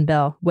telephone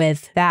bill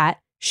with that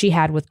she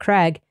had with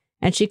Craig,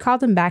 and she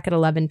called him back at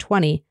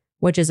 11:20,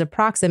 which is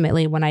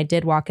approximately when I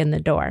did walk in the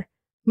door."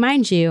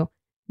 Mind you,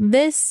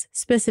 this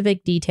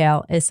specific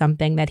detail is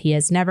something that he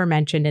has never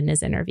mentioned in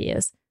his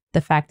interviews.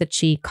 The fact that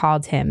she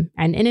called him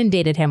and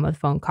inundated him with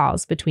phone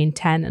calls between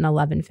 10 and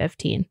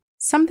 11:15.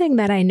 Something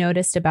that I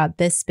noticed about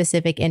this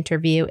specific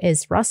interview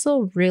is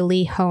Russell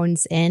really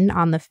hones in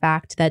on the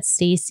fact that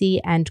Stacy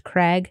and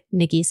Craig,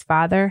 Nikki's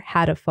father,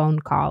 had a phone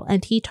call,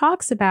 and he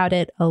talks about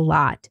it a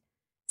lot.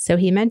 So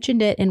he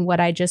mentioned it in what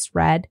I just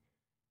read,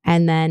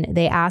 and then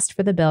they asked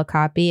for the bill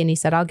copy, and he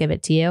said, "I'll give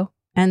it to you."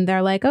 And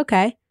they're like,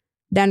 "Okay."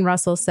 Then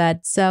Russell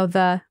said,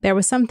 there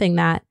was something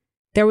that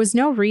there was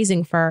no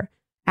reason for,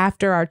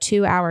 after our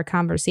 2-hour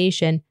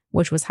conversation,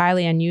 which was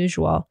highly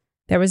unusual,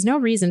 there was no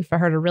reason for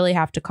her to really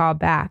have to call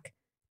back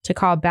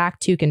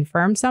to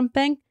confirm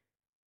something.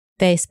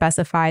 They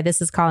specify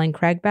this is calling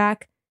Craig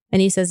back.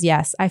 And he says,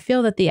 "Yes, I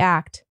feel that the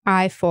act,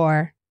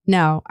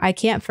 no, I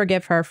can't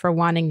forgive her for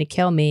wanting to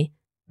kill me,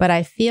 but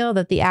I feel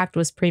that the act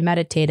was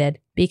premeditated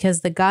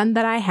because the gun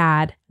that I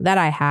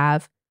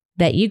have,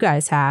 that you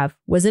guys have,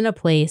 was in a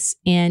place,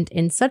 and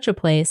in such a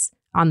place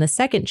on the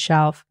second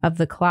shelf of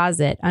the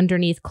closet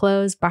underneath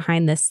clothes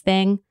behind this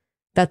thing,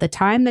 that the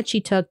time that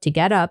she took to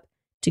get up,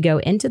 to go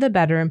into the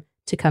bedroom,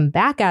 to come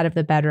back out of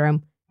the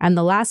bedroom, and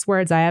the last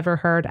words I ever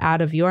heard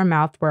out of your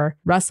mouth were,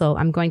 'Russell,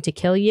 I'm going to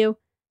kill you.'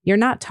 You're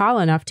not tall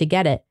enough to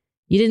get it.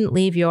 You didn't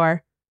leave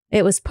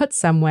it was put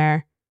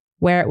somewhere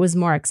where it was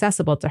more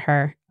accessible to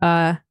her.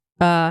 I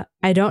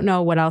don't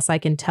know what else I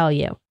can tell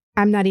you."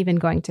 I'm not even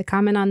going to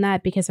comment on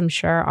that because I'm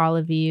sure all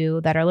of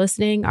you that are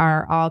listening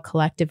are all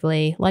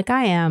collectively, like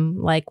I am,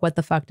 like, what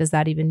the fuck does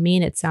that even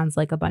mean? It sounds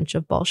like a bunch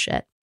of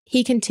bullshit.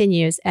 He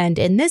continues, and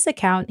in this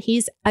account,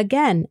 he's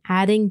again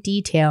adding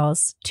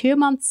details 2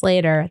 months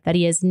later that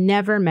he has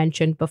never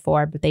mentioned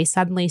before, but they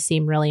suddenly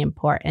seem really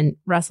important.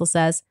 Russell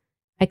says,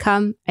 "I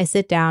come, I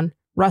sit down.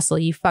 Russell,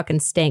 you fucking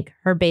stink,"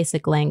 her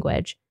basic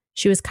language.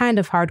 She was kind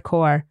of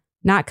hardcore,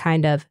 not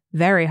kind of,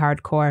 very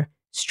hardcore,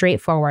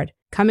 straightforward.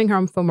 Coming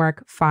home from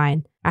work,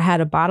 fine. I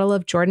had a bottle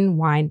of Jordan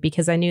wine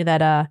because I knew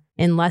that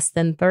in less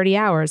than 30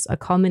 hours, a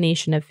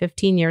culmination of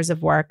 15 years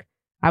of work,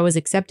 I was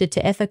accepted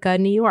to Ithaca,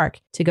 New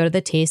York, to go to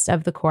the Taste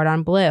of the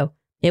Cordon Bleu.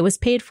 It was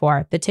paid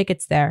for, the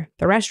tickets there.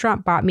 The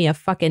restaurant bought me a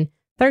fucking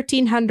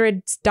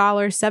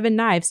 $1,300 7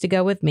 knives to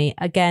go with me.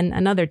 Again,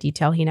 another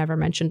detail he never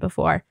mentioned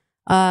before.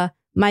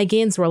 My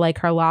gains were like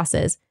her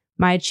losses.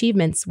 My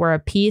achievements were a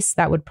piece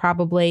that would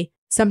probably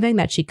something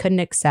that she couldn't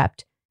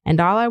accept. And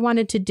all I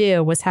wanted to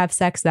do was have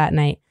sex that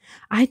night.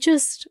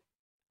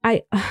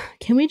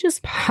 Can we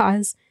just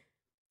pause?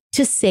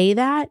 To say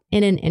that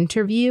in an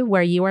interview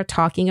where you are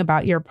talking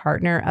about your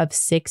partner of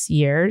 6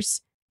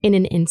 years in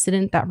an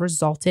incident that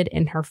resulted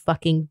in her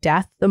fucking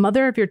death, the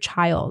mother of your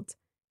child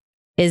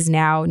is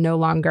now no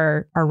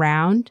longer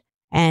around,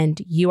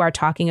 and you are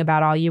talking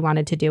about all you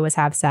wanted to do was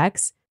have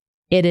sex.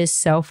 It is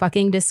so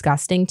fucking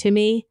disgusting to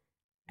me,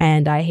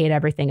 and I hate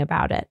everything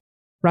about it.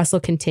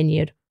 Russell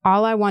continued,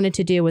 "All I wanted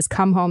to do was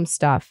come home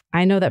stuff.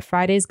 I know that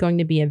Friday is going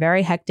to be a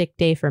very hectic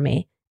day for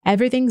me.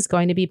 Everything's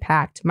going to be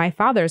packed. My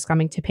father's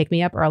coming to pick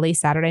me up early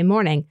Saturday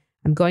morning.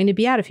 I'm going to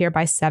be out of here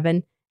by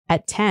 7.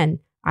 At 10,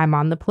 I'm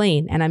on the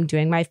plane and I'm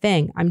doing my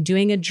thing. I'm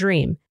doing a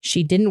dream.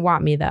 She didn't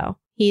want me though."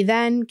 He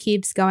then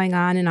keeps going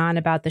on and on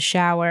about the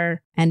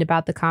shower and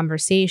about the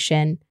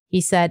conversation.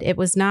 He said it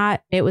was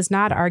not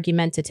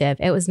argumentative.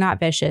 It was not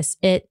vicious.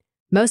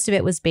 Most of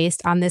it was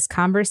based on this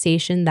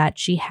conversation that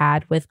she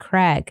had with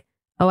Craig.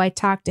 Oh, I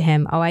talked to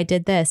him. Oh, I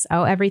did this.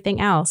 Oh,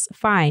 everything else.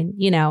 Fine.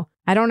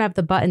 I don't have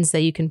the buttons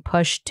that you can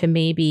push to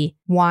maybe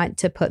want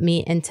to put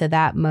me into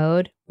that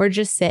mode. We're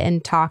just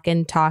sitting,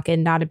 talking,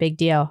 not a big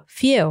deal.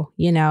 Phew,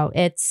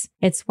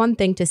 it's one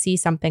thing to see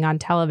something on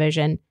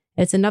television.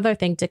 It's another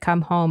thing to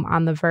come home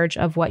on the verge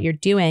of what you're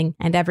doing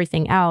and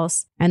everything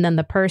else. And then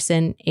the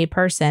person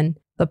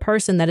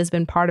that has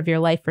been part of your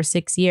life for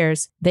 6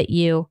 years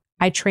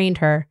I trained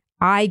her.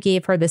 I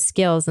gave her the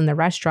skills in the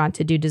restaurant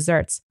to do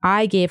desserts.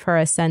 I gave her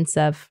a sense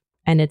of,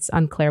 and it's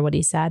unclear what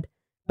he said,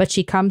 but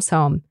she comes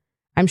home.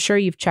 I'm sure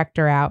you've checked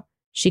her out.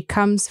 She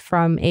comes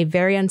from a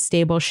very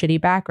unstable,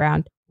 shitty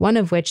background, one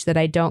of which that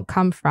I don't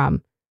come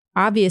from.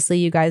 Obviously,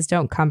 you guys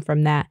don't come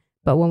from that.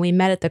 But when we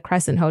met at the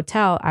Crescent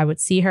Hotel, I would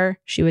see her,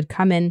 she would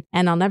come in,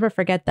 and I'll never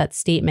forget that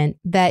statement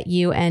that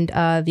you and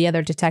the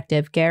other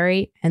detective,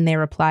 Gary, and they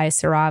reply,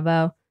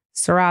 Saravo,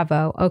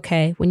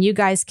 okay, when you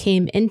guys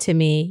came into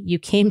me, you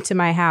came to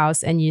my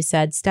house and you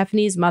said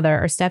Stephanie's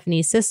mother or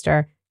Stephanie's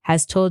sister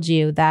has told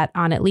you that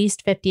on at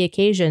least 50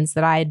 occasions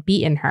that I had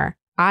beaten her.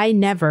 I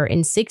never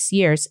in 6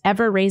 years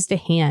ever raised a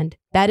hand.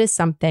 That is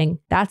something.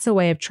 That's a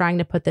way of trying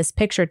to put this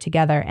picture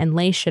together and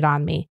lay shit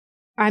on me.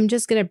 I'm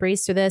just going to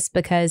breeze through this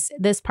because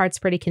this part's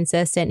pretty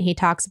consistent. He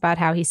talks about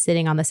how he's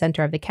sitting on the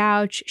center of the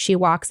couch. She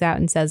walks out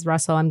and says,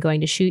 Russell, I'm going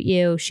to shoot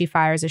you. She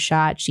fires a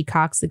shot. She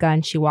cocks the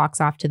gun. She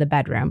walks off to the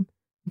bedroom.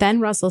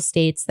 Then Russell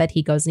states that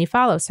he goes and he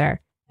follows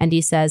her. And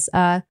he says,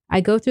 I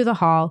go through the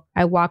hall.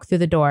 I walk through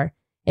the door.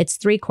 It's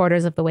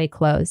 3/4 of the way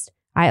closed.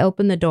 I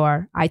open the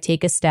door. I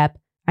take a step.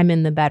 I'm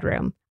in the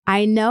bedroom.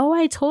 I know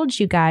I told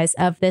you guys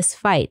of this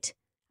fight.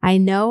 I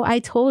know I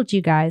told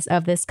you guys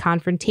of this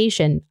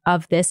confrontation,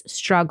 of this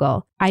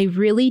struggle. I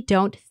really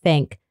don't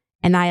think,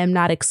 and I am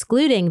not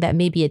excluding that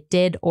maybe it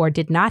did or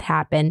did not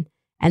happen.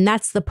 And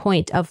that's the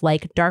point of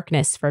like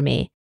darkness for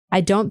me.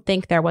 I don't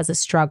think there was a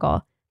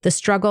struggle. The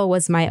struggle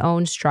was my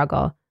own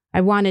struggle.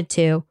 I wanted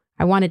to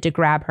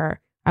grab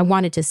her. I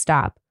wanted to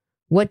stop.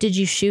 What did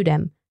you shoot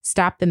him?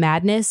 Stop the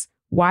madness?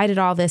 Why did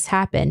all this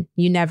happen?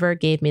 You never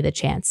gave me the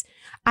chance.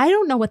 I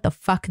don't know what the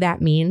fuck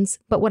that means,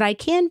 but what I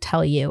can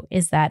tell you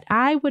is that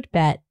I would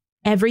bet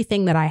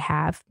everything that I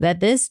have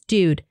that this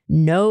dude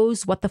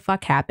knows what the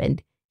fuck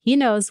happened. He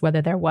knows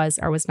whether there was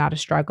or was not a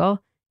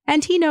struggle,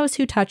 and he knows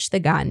who touched the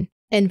gun.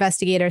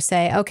 Investigators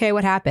say, okay,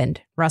 what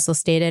happened? Russell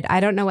stated, I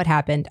don't know what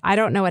happened. I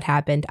don't know what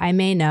happened. I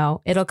may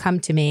know. It'll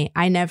come to me.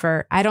 I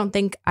don't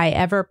think I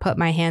ever put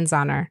my hands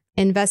on her.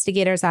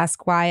 Investigators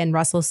ask why, and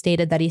Russell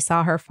stated that he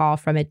saw her fall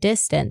from a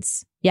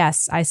distance.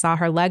 Yes, I saw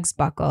her legs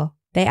buckle.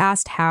 They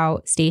asked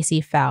how Stacy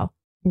fell.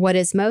 What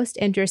is most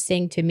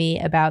interesting to me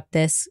about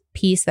this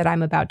piece that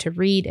I'm about to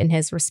read in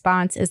his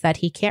response is that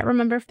he can't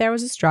remember if there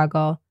was a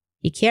struggle.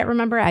 He can't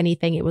remember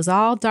anything. It was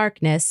all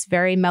darkness,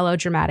 very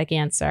melodramatic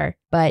answer.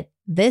 But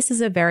this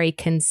is a very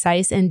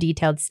concise and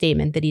detailed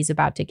statement that he's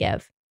about to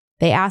give.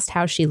 They asked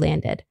how she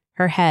landed.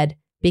 Her head,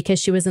 because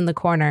she was in the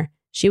corner.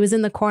 She was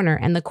in the corner,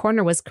 and the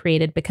corner was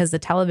created because the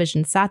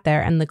television sat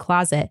there in the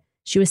closet.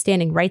 She was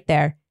standing right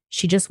there.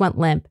 She just went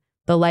limp.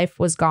 The life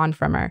was gone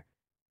from her.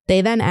 They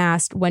then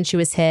asked when she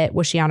was hit,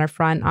 was she on her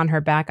front, on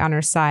her back, on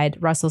her side?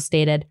 Russell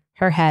stated,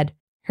 her head.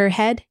 Her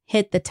head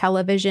hit the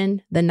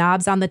television, the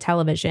knobs on the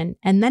television,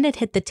 and then it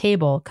hit the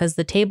table because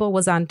the table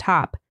was on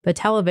top. The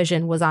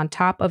television was on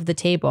top of the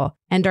table,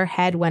 and her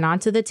head went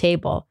onto the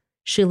table.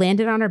 She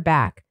landed on her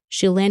back.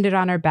 She landed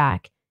on her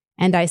back.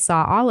 And I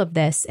saw all of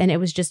this, and it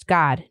was just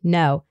God.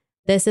 No,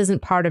 this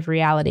isn't part of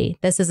reality.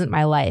 This isn't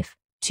my life.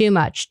 Too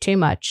much, too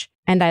much.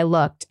 And I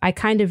looked. I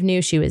kind of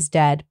knew she was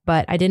dead,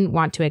 but I didn't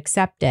want to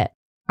accept it.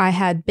 I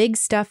had big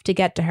stuff to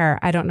get to her.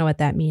 I don't know what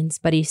that means,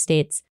 but he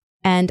states,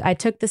 and I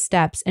took the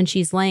steps and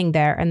she's laying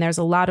there and there's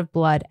a lot of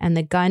blood and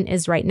the gun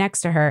is right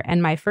next to her.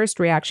 And my first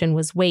reaction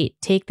was, wait,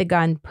 take the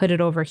gun, put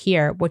it over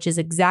here, which is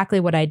exactly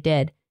what I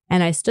did.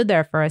 And I stood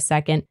there for a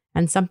second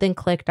and something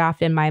clicked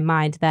off in my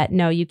mind that,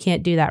 no, you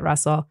can't do that,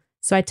 Russell.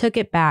 So I took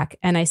it back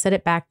and I set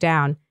it back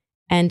down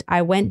and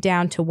I went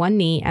down to one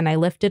knee and I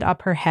lifted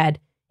up her head.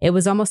 It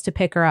was almost to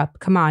pick her up.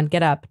 Come on,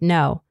 get up.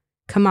 No,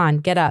 come on,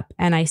 get up.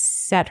 And I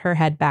set her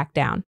head back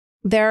down.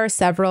 There are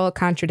several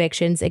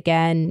contradictions.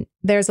 Again,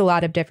 there's a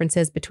lot of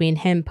differences between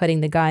him putting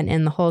the gun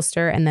in the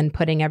holster and then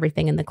putting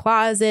everything in the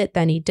closet.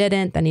 Then he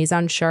didn't. Then he's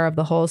unsure of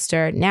the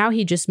holster. Now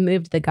he just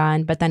moved the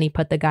gun, but then he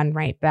put the gun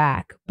right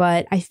back.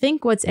 But I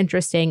think what's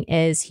interesting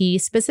is he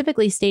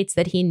specifically states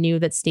that he knew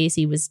that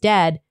Stacy was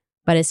dead,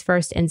 but his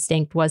first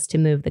instinct was to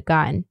move the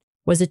gun.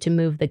 Was it to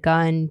move the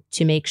gun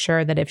to make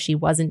sure that if she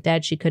wasn't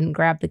dead, she couldn't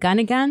grab the gun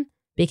again?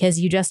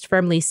 Because you just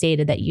firmly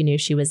stated that you knew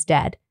she was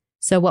dead.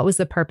 So what was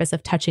the purpose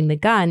of touching the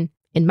gun?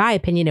 In my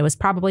opinion, it was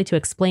probably to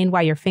explain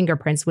why your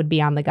fingerprints would be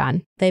on the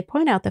gun. They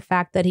point out the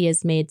fact that he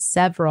has made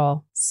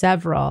several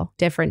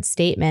different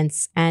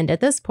statements. And at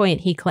this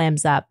point, he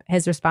clams up.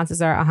 His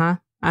responses are,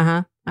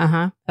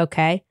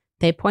 okay.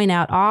 They point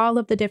out all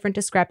of the different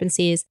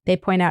discrepancies. They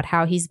point out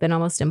how he's been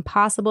almost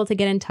impossible to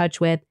get in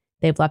touch with.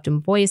 They've left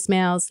him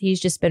voicemails. He's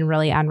just been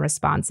really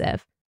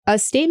unresponsive. A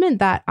statement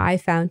that I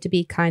found to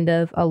be kind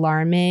of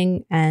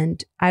alarming,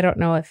 and I don't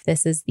know if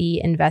this is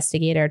the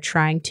investigator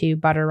trying to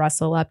butter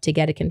Russell up to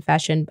get a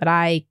confession, but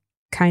I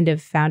kind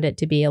of found it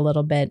to be a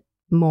little bit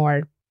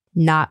more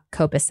not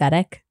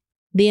copacetic.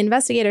 The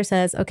investigator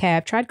says, okay,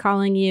 I've tried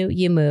calling you.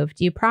 You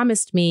moved. You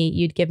promised me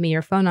you'd give me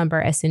your phone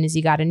number as soon as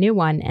you got a new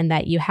one and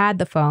that you had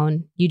the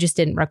phone. You just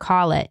didn't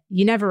recall it.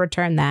 You never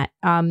returned that.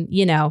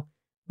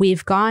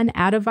 We've gone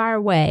out of our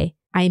way.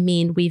 I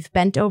mean, we've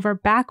bent over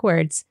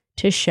backwards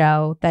to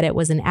show that it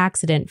was an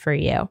accident for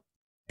you.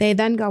 They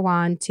then go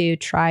on to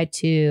try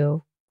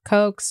to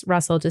coax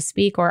Russell to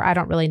speak, or I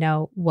don't really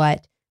know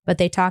what but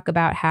they talk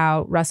about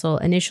how Russell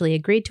initially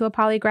agreed to a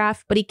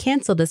polygraph, but he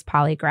canceled his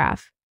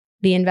polygraph.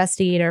 The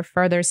investigator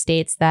further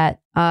states that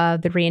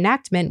the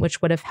reenactment,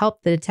 which would have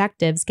helped the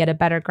detectives get a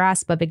better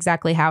grasp of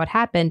exactly how it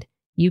happened,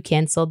 you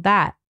canceled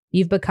that.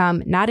 You've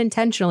become, not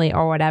intentionally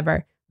or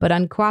whatever, but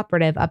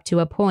uncooperative up to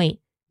a point,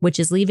 which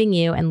is leaving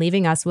you and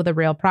leaving us with a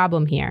real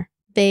problem here.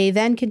 They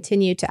then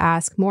continue to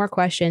ask more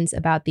questions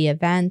about the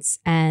events,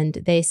 and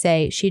they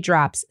say she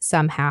drops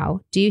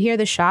somehow. Do you hear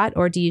the shot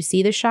or do you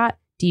see the shot?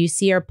 Do you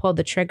see her pull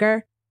the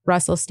trigger?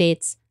 Russell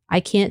states, I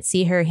can't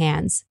see her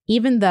hands,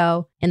 even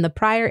though in the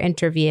prior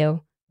interview,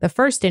 the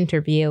first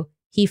interview,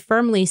 he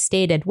firmly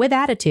stated with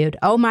attitude,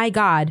 oh my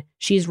God,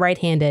 she's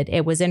right-handed.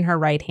 It was in her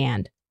right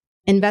hand.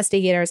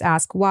 Investigators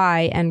ask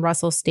why, and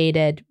Russell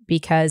stated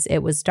because it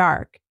was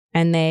dark.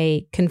 And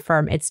they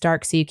confirm it's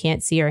dark so you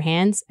can't see her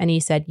hands, and he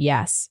said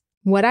yes.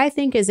 What I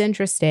think is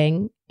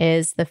interesting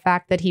is the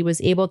fact that he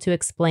was able to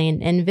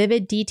explain in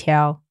vivid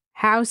detail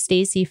how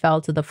Stacy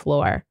fell to the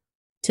floor,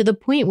 to the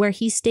point where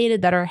he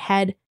stated that her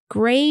head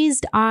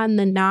grazed on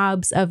the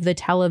knobs of the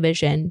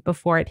television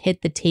before it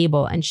hit the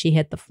table and she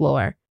hit the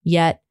floor.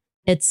 Yet,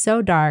 it's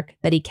so dark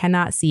that he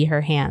cannot see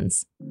her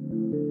hands.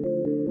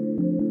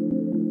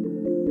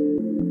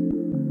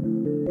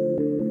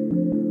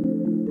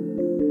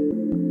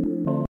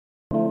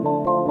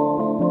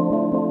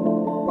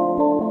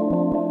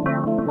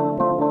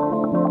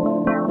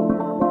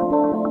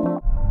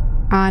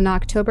 On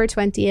October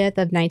 20th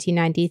of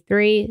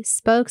 1993,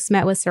 spokes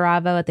met with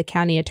Saravo at the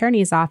county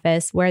attorney's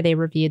office where they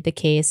reviewed the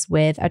case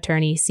with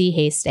attorney C.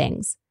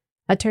 Hastings.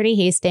 Attorney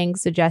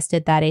Hastings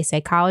suggested that a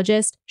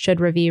psychologist should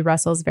review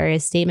Russell's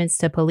various statements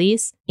to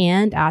police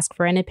and ask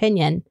for an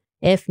opinion.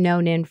 If no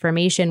new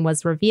information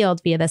was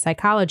revealed via the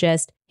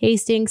psychologist,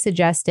 Hastings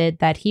suggested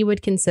that he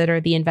would consider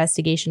the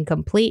investigation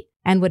complete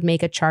and would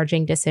make a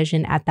charging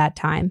decision at that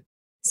time.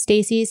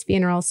 Stacy's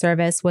funeral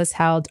service was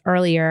held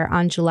earlier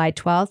on July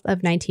 12th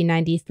of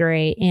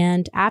 1993,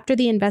 and after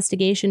the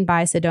investigation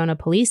by Sedona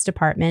Police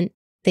Department,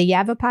 the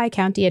Yavapai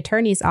County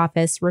Attorney's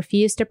Office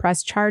refused to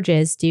press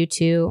charges due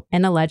to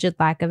an alleged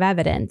lack of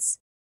evidence.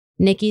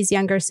 Nikki's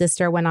younger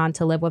sister went on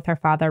to live with her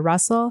father,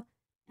 Russell,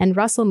 and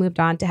Russell moved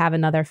on to have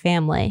another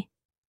family.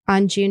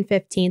 On June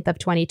 15th of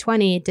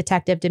 2020,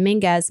 Detective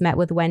Dominguez met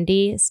with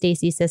Wendy,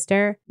 Stacy's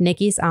sister,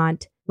 Nikki's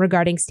aunt,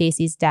 regarding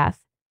Stacy's death.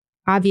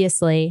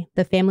 Obviously,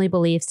 the family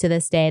believes to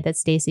this day that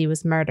Stacy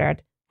was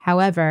murdered.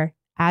 However,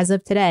 as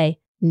of today,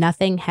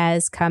 nothing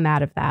has come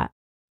out of that.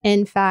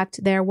 In fact,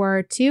 there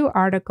were 2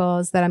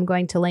 articles that I'm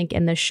going to link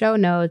in the show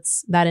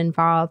notes that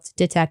involved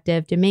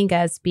Detective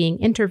Dominguez being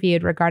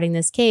interviewed regarding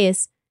this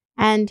case,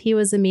 and he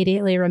was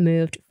immediately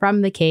removed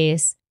from the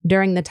case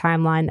during the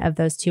timeline of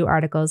those 2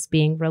 articles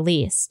being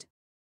released.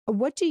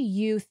 What do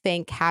you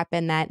think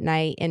happened that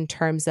night in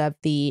terms of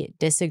the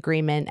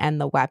disagreement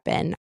and the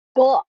weapon?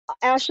 Well,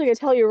 Ashley, I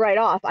tell you right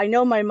off, I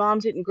know my mom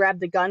didn't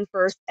grab the gun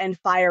first and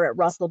fire at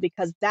Russell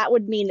because that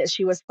would mean that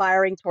she was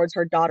firing towards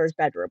her daughter's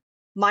bedroom,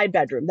 my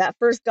bedroom. That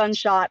first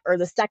gunshot or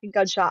the second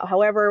gunshot,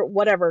 however,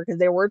 whatever, because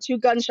there were 2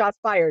 gunshots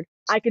fired.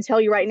 I can tell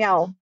you right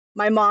now,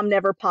 my mom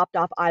never popped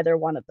off either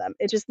one of them.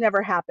 It just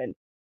never happened.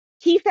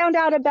 He found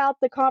out about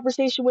the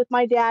conversation with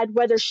my dad,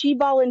 whether she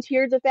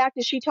volunteered the fact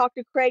that she talked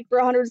to Craig for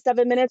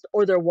 107 minutes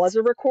or there was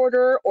a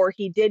recorder or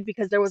he did,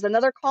 because there was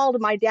another call to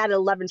my dad at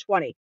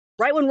 11:20.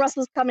 Right when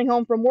Russell's coming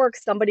home from work,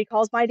 somebody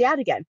calls my dad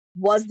again.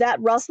 Was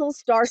that Russell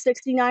star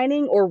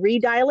 69ing or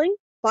redialing,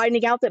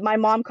 finding out that my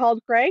mom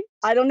called Craig?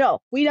 I don't know.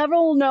 We never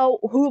will know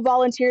who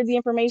volunteered the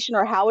information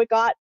or how it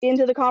got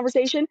into the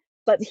conversation,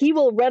 but he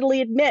will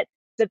readily admit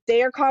that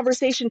their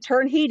conversation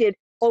turned heated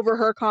over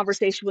her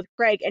conversation with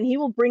Craig, and he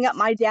will bring up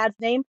my dad's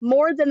name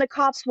more than the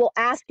cops will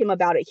ask him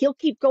about it. He'll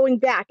keep going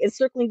back and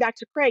circling back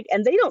to Craig,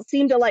 and they don't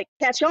seem to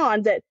catch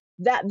on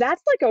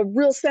that's like a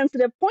real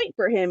sensitive point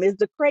for him, is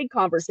the Craig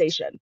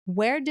conversation.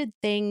 Where did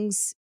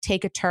things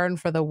take a turn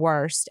for the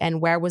worst,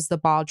 and where was the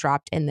ball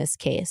dropped in this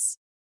case?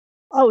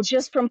 Oh,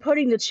 just from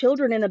putting the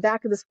children in the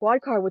back of the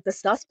squad car with the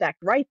suspect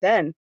right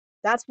then.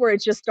 That's where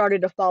it just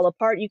started to fall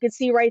apart. You could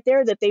see right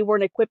there that they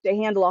weren't equipped to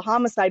handle a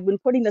homicide when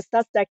putting the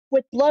suspect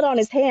with blood on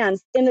his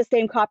hands in the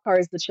same cop car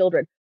as the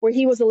children, where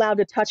he was allowed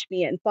to touch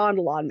me and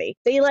fondle on me.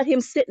 They let him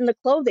sit in the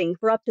clothing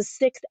for up to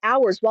 6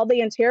 hours while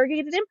they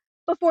interrogated him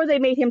before they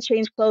made him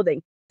change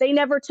clothing. They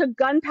never took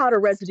gunpowder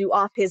residue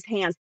off his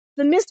hands.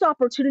 The missed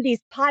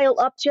opportunities pile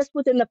up just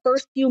within the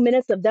first few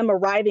minutes of them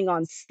arriving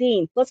on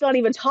scene. Let's not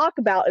even talk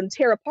about and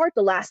tear apart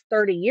the last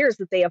 30 years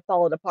that they have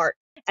fallen apart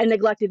and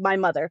neglected my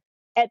mother.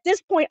 At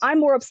this point, I'm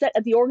more upset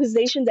at the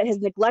organization that has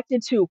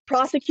neglected to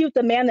prosecute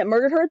the man that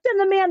murdered her than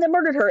the man that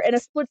murdered her in a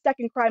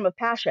split-second crime of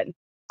passion.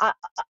 I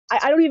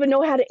don't even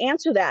know how to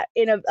answer that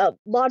in a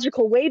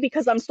logical way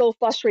because I'm so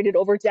frustrated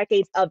over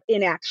decades of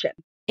inaction.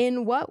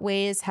 In what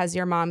ways has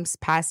your mom's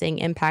passing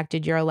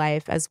impacted your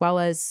life as well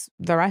as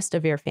the rest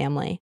of your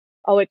family?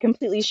 Oh, it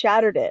completely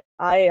shattered it.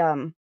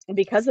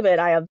 Because of it,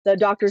 the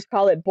doctors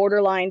call it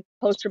borderline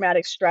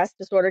post-traumatic stress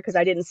disorder because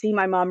I didn't see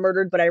my mom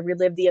murdered, but I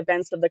relived the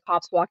events of the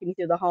cops walking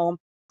through the home.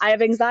 I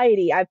have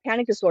anxiety. I have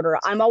panic disorder.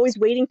 I'm always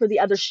waiting for the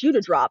other shoe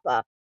to drop.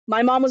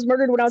 My mom was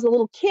murdered when I was a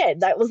little kid.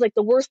 That was like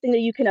the worst thing that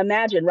you can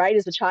imagine, right,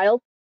 as a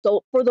child.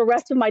 So for the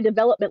rest of my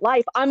development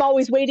life, I'm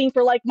always waiting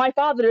for like my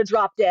father to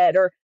drop dead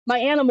or my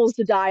animals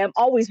to die. I'm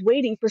always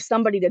waiting for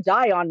somebody to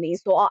die on me.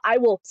 So I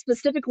will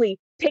specifically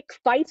pick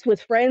fights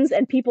with friends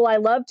and people I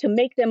love to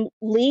make them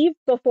leave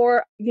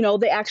before,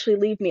 they actually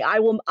leave me. I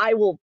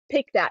will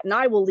pick that and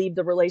I will leave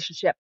the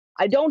relationship.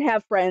 I don't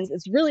have friends.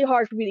 It's really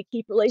hard for me to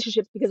keep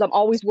relationships because I'm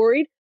always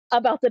worried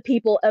about the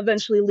people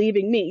eventually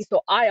leaving me. So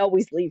I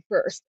always leave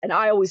first and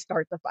I always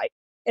start the fight.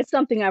 It's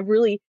something I'm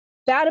really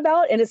bad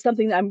about, and it's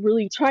something that I'm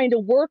really trying to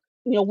work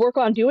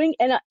on doing.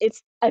 And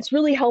it's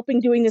really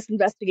helping doing this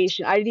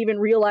investigation. I didn't even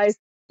realize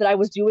that I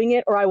was doing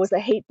it or I was a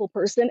hateful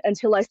person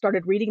until I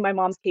started reading my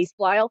mom's case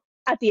file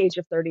at the age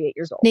of 38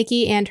 years old.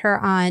 Nikki and her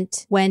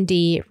aunt,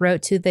 Wendy,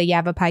 wrote to the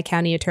Yavapai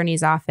County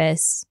Attorney's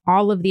Office,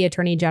 all of the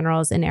attorney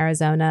generals in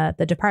Arizona,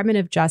 the Department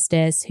of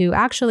Justice, who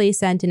actually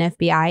sent an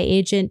FBI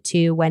agent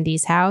to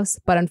Wendy's house,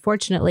 but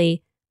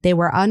unfortunately, they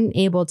were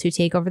unable to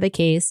take over the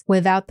case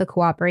without the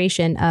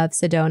cooperation of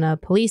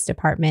Sedona Police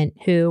Department,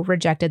 who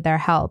rejected their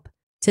help.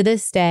 To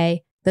this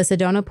day, the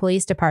Sedona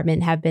Police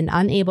Department have been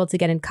unable to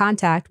get in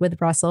contact with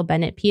Russell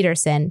Bennett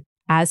Peterson,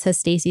 as has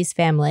Stacy's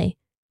family.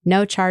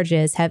 No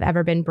charges have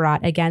ever been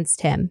brought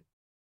against him.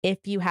 If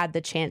you had the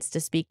chance to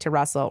speak to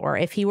Russell, or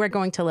if he were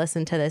going to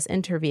listen to this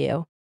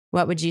interview,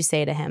 what would you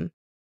say to him?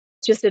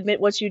 Just admit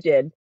what you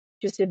did.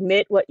 Just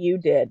admit what you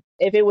did.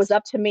 If it was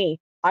up to me,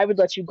 I would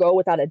let you go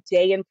without a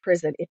day in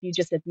prison if you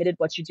just admitted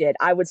what you did.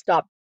 I would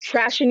stop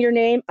trashing your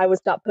name. I would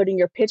stop putting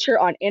your picture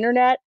on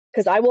internet,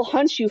 because I will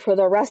hunt you for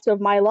the rest of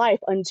my life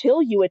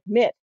until you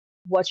admit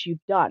what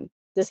you've done.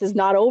 This is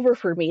not over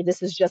for me.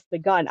 This has just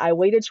begun. I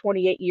waited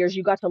 28 years.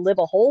 You got to live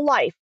a whole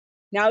life.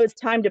 Now it's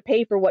time to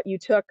pay for what you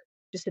took.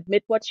 Just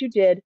admit what you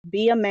did.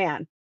 Be a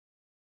man.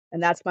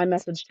 And that's my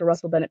message to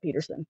Russell Bennett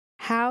Peterson.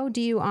 How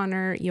do you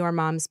honor your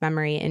mom's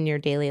memory in your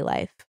daily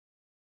life?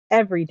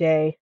 Every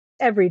day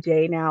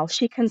now.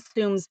 She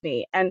consumes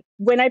me. And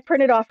when I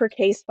printed off her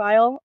case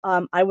file,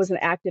 I was an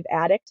active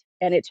addict,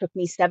 and it took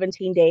me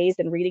 17 days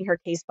in reading her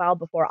case file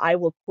before I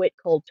will quit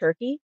cold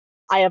turkey.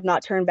 I have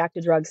not turned back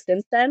to drugs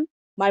since then.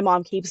 My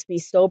mom keeps me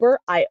sober.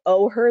 I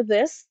owe her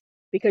this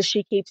because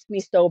she keeps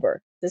me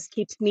sober. This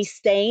keeps me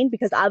sane,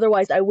 because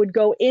otherwise I would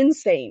go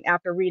insane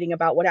after reading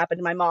about what happened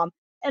to my mom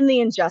and the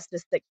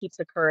injustice that keeps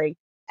occurring.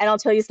 And I'll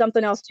tell you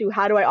something else too.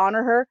 How do I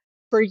honor her?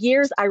 For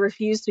years, I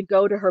refused to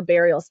go to her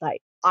burial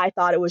site. I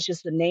thought it was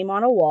just a name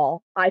on a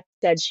wall. I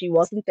said she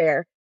wasn't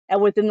there.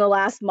 And within the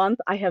last month,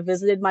 I have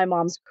visited my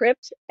mom's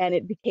crypt, and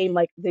it became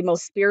like the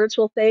most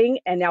spiritual thing.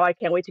 And now I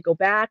can't wait to go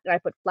back. And I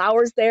put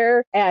flowers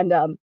there. And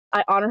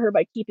I honor her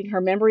by keeping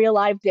her memory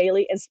alive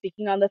daily and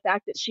speaking on the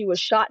fact that she was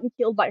shot and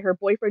killed by her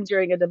boyfriend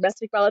during a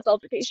domestic violence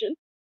altercation,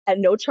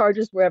 and no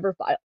charges were ever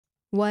filed.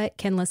 What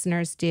can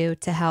listeners do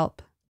to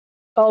help?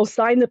 Oh,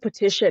 sign the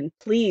petition,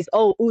 please.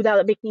 Oh, that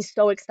would make me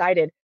so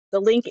excited.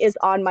 The link is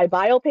on my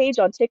bio page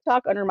on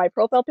TikTok under my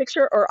profile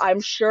picture, or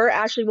I'm sure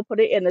Ashley will put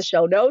it in the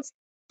show notes.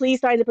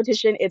 Please sign the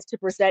petition. It's to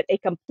present a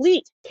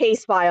complete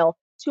case file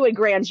to a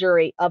grand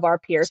jury of our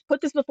peers.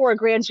 Put this before a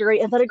grand jury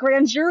and let a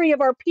grand jury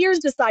of our peers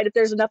decide if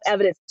there's enough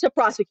evidence to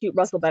prosecute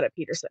Russell Bennett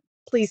Peterson.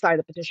 Please sign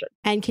the petition.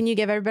 And can you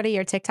give everybody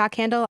your TikTok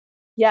handle?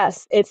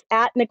 Yes, it's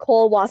at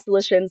Nicole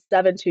Wasilishin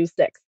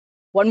 726.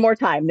 One more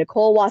time,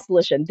 Nicole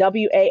Wasilishin,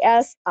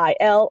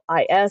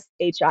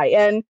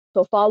 Wasilishin.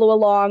 So follow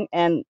along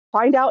and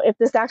find out if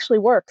this actually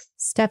works.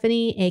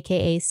 Stephanie,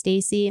 aka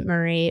Stacy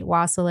Marie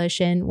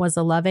Wasilishin, was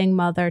a loving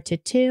mother to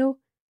 2.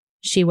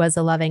 She was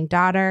a loving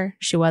daughter.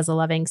 She was a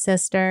loving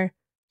sister.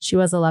 She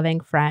was a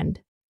loving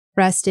friend.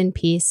 Rest in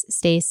peace,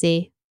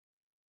 Stacy.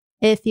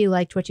 If you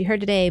liked what you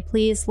heard today,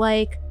 please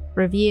like,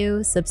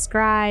 review,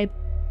 subscribe.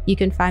 You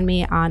can find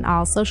me on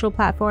all social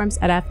platforms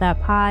at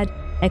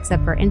fthatpod,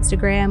 except for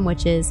Instagram,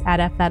 which is at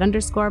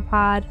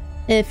fthat_pod.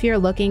 If you're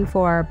looking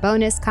for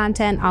bonus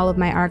content, all of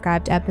my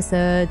archived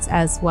episodes,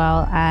 as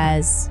well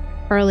as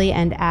early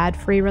and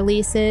ad-free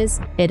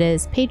releases, it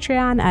is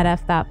Patreon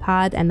at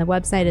fthatpod, and the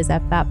website is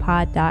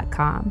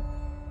fthatpod.com.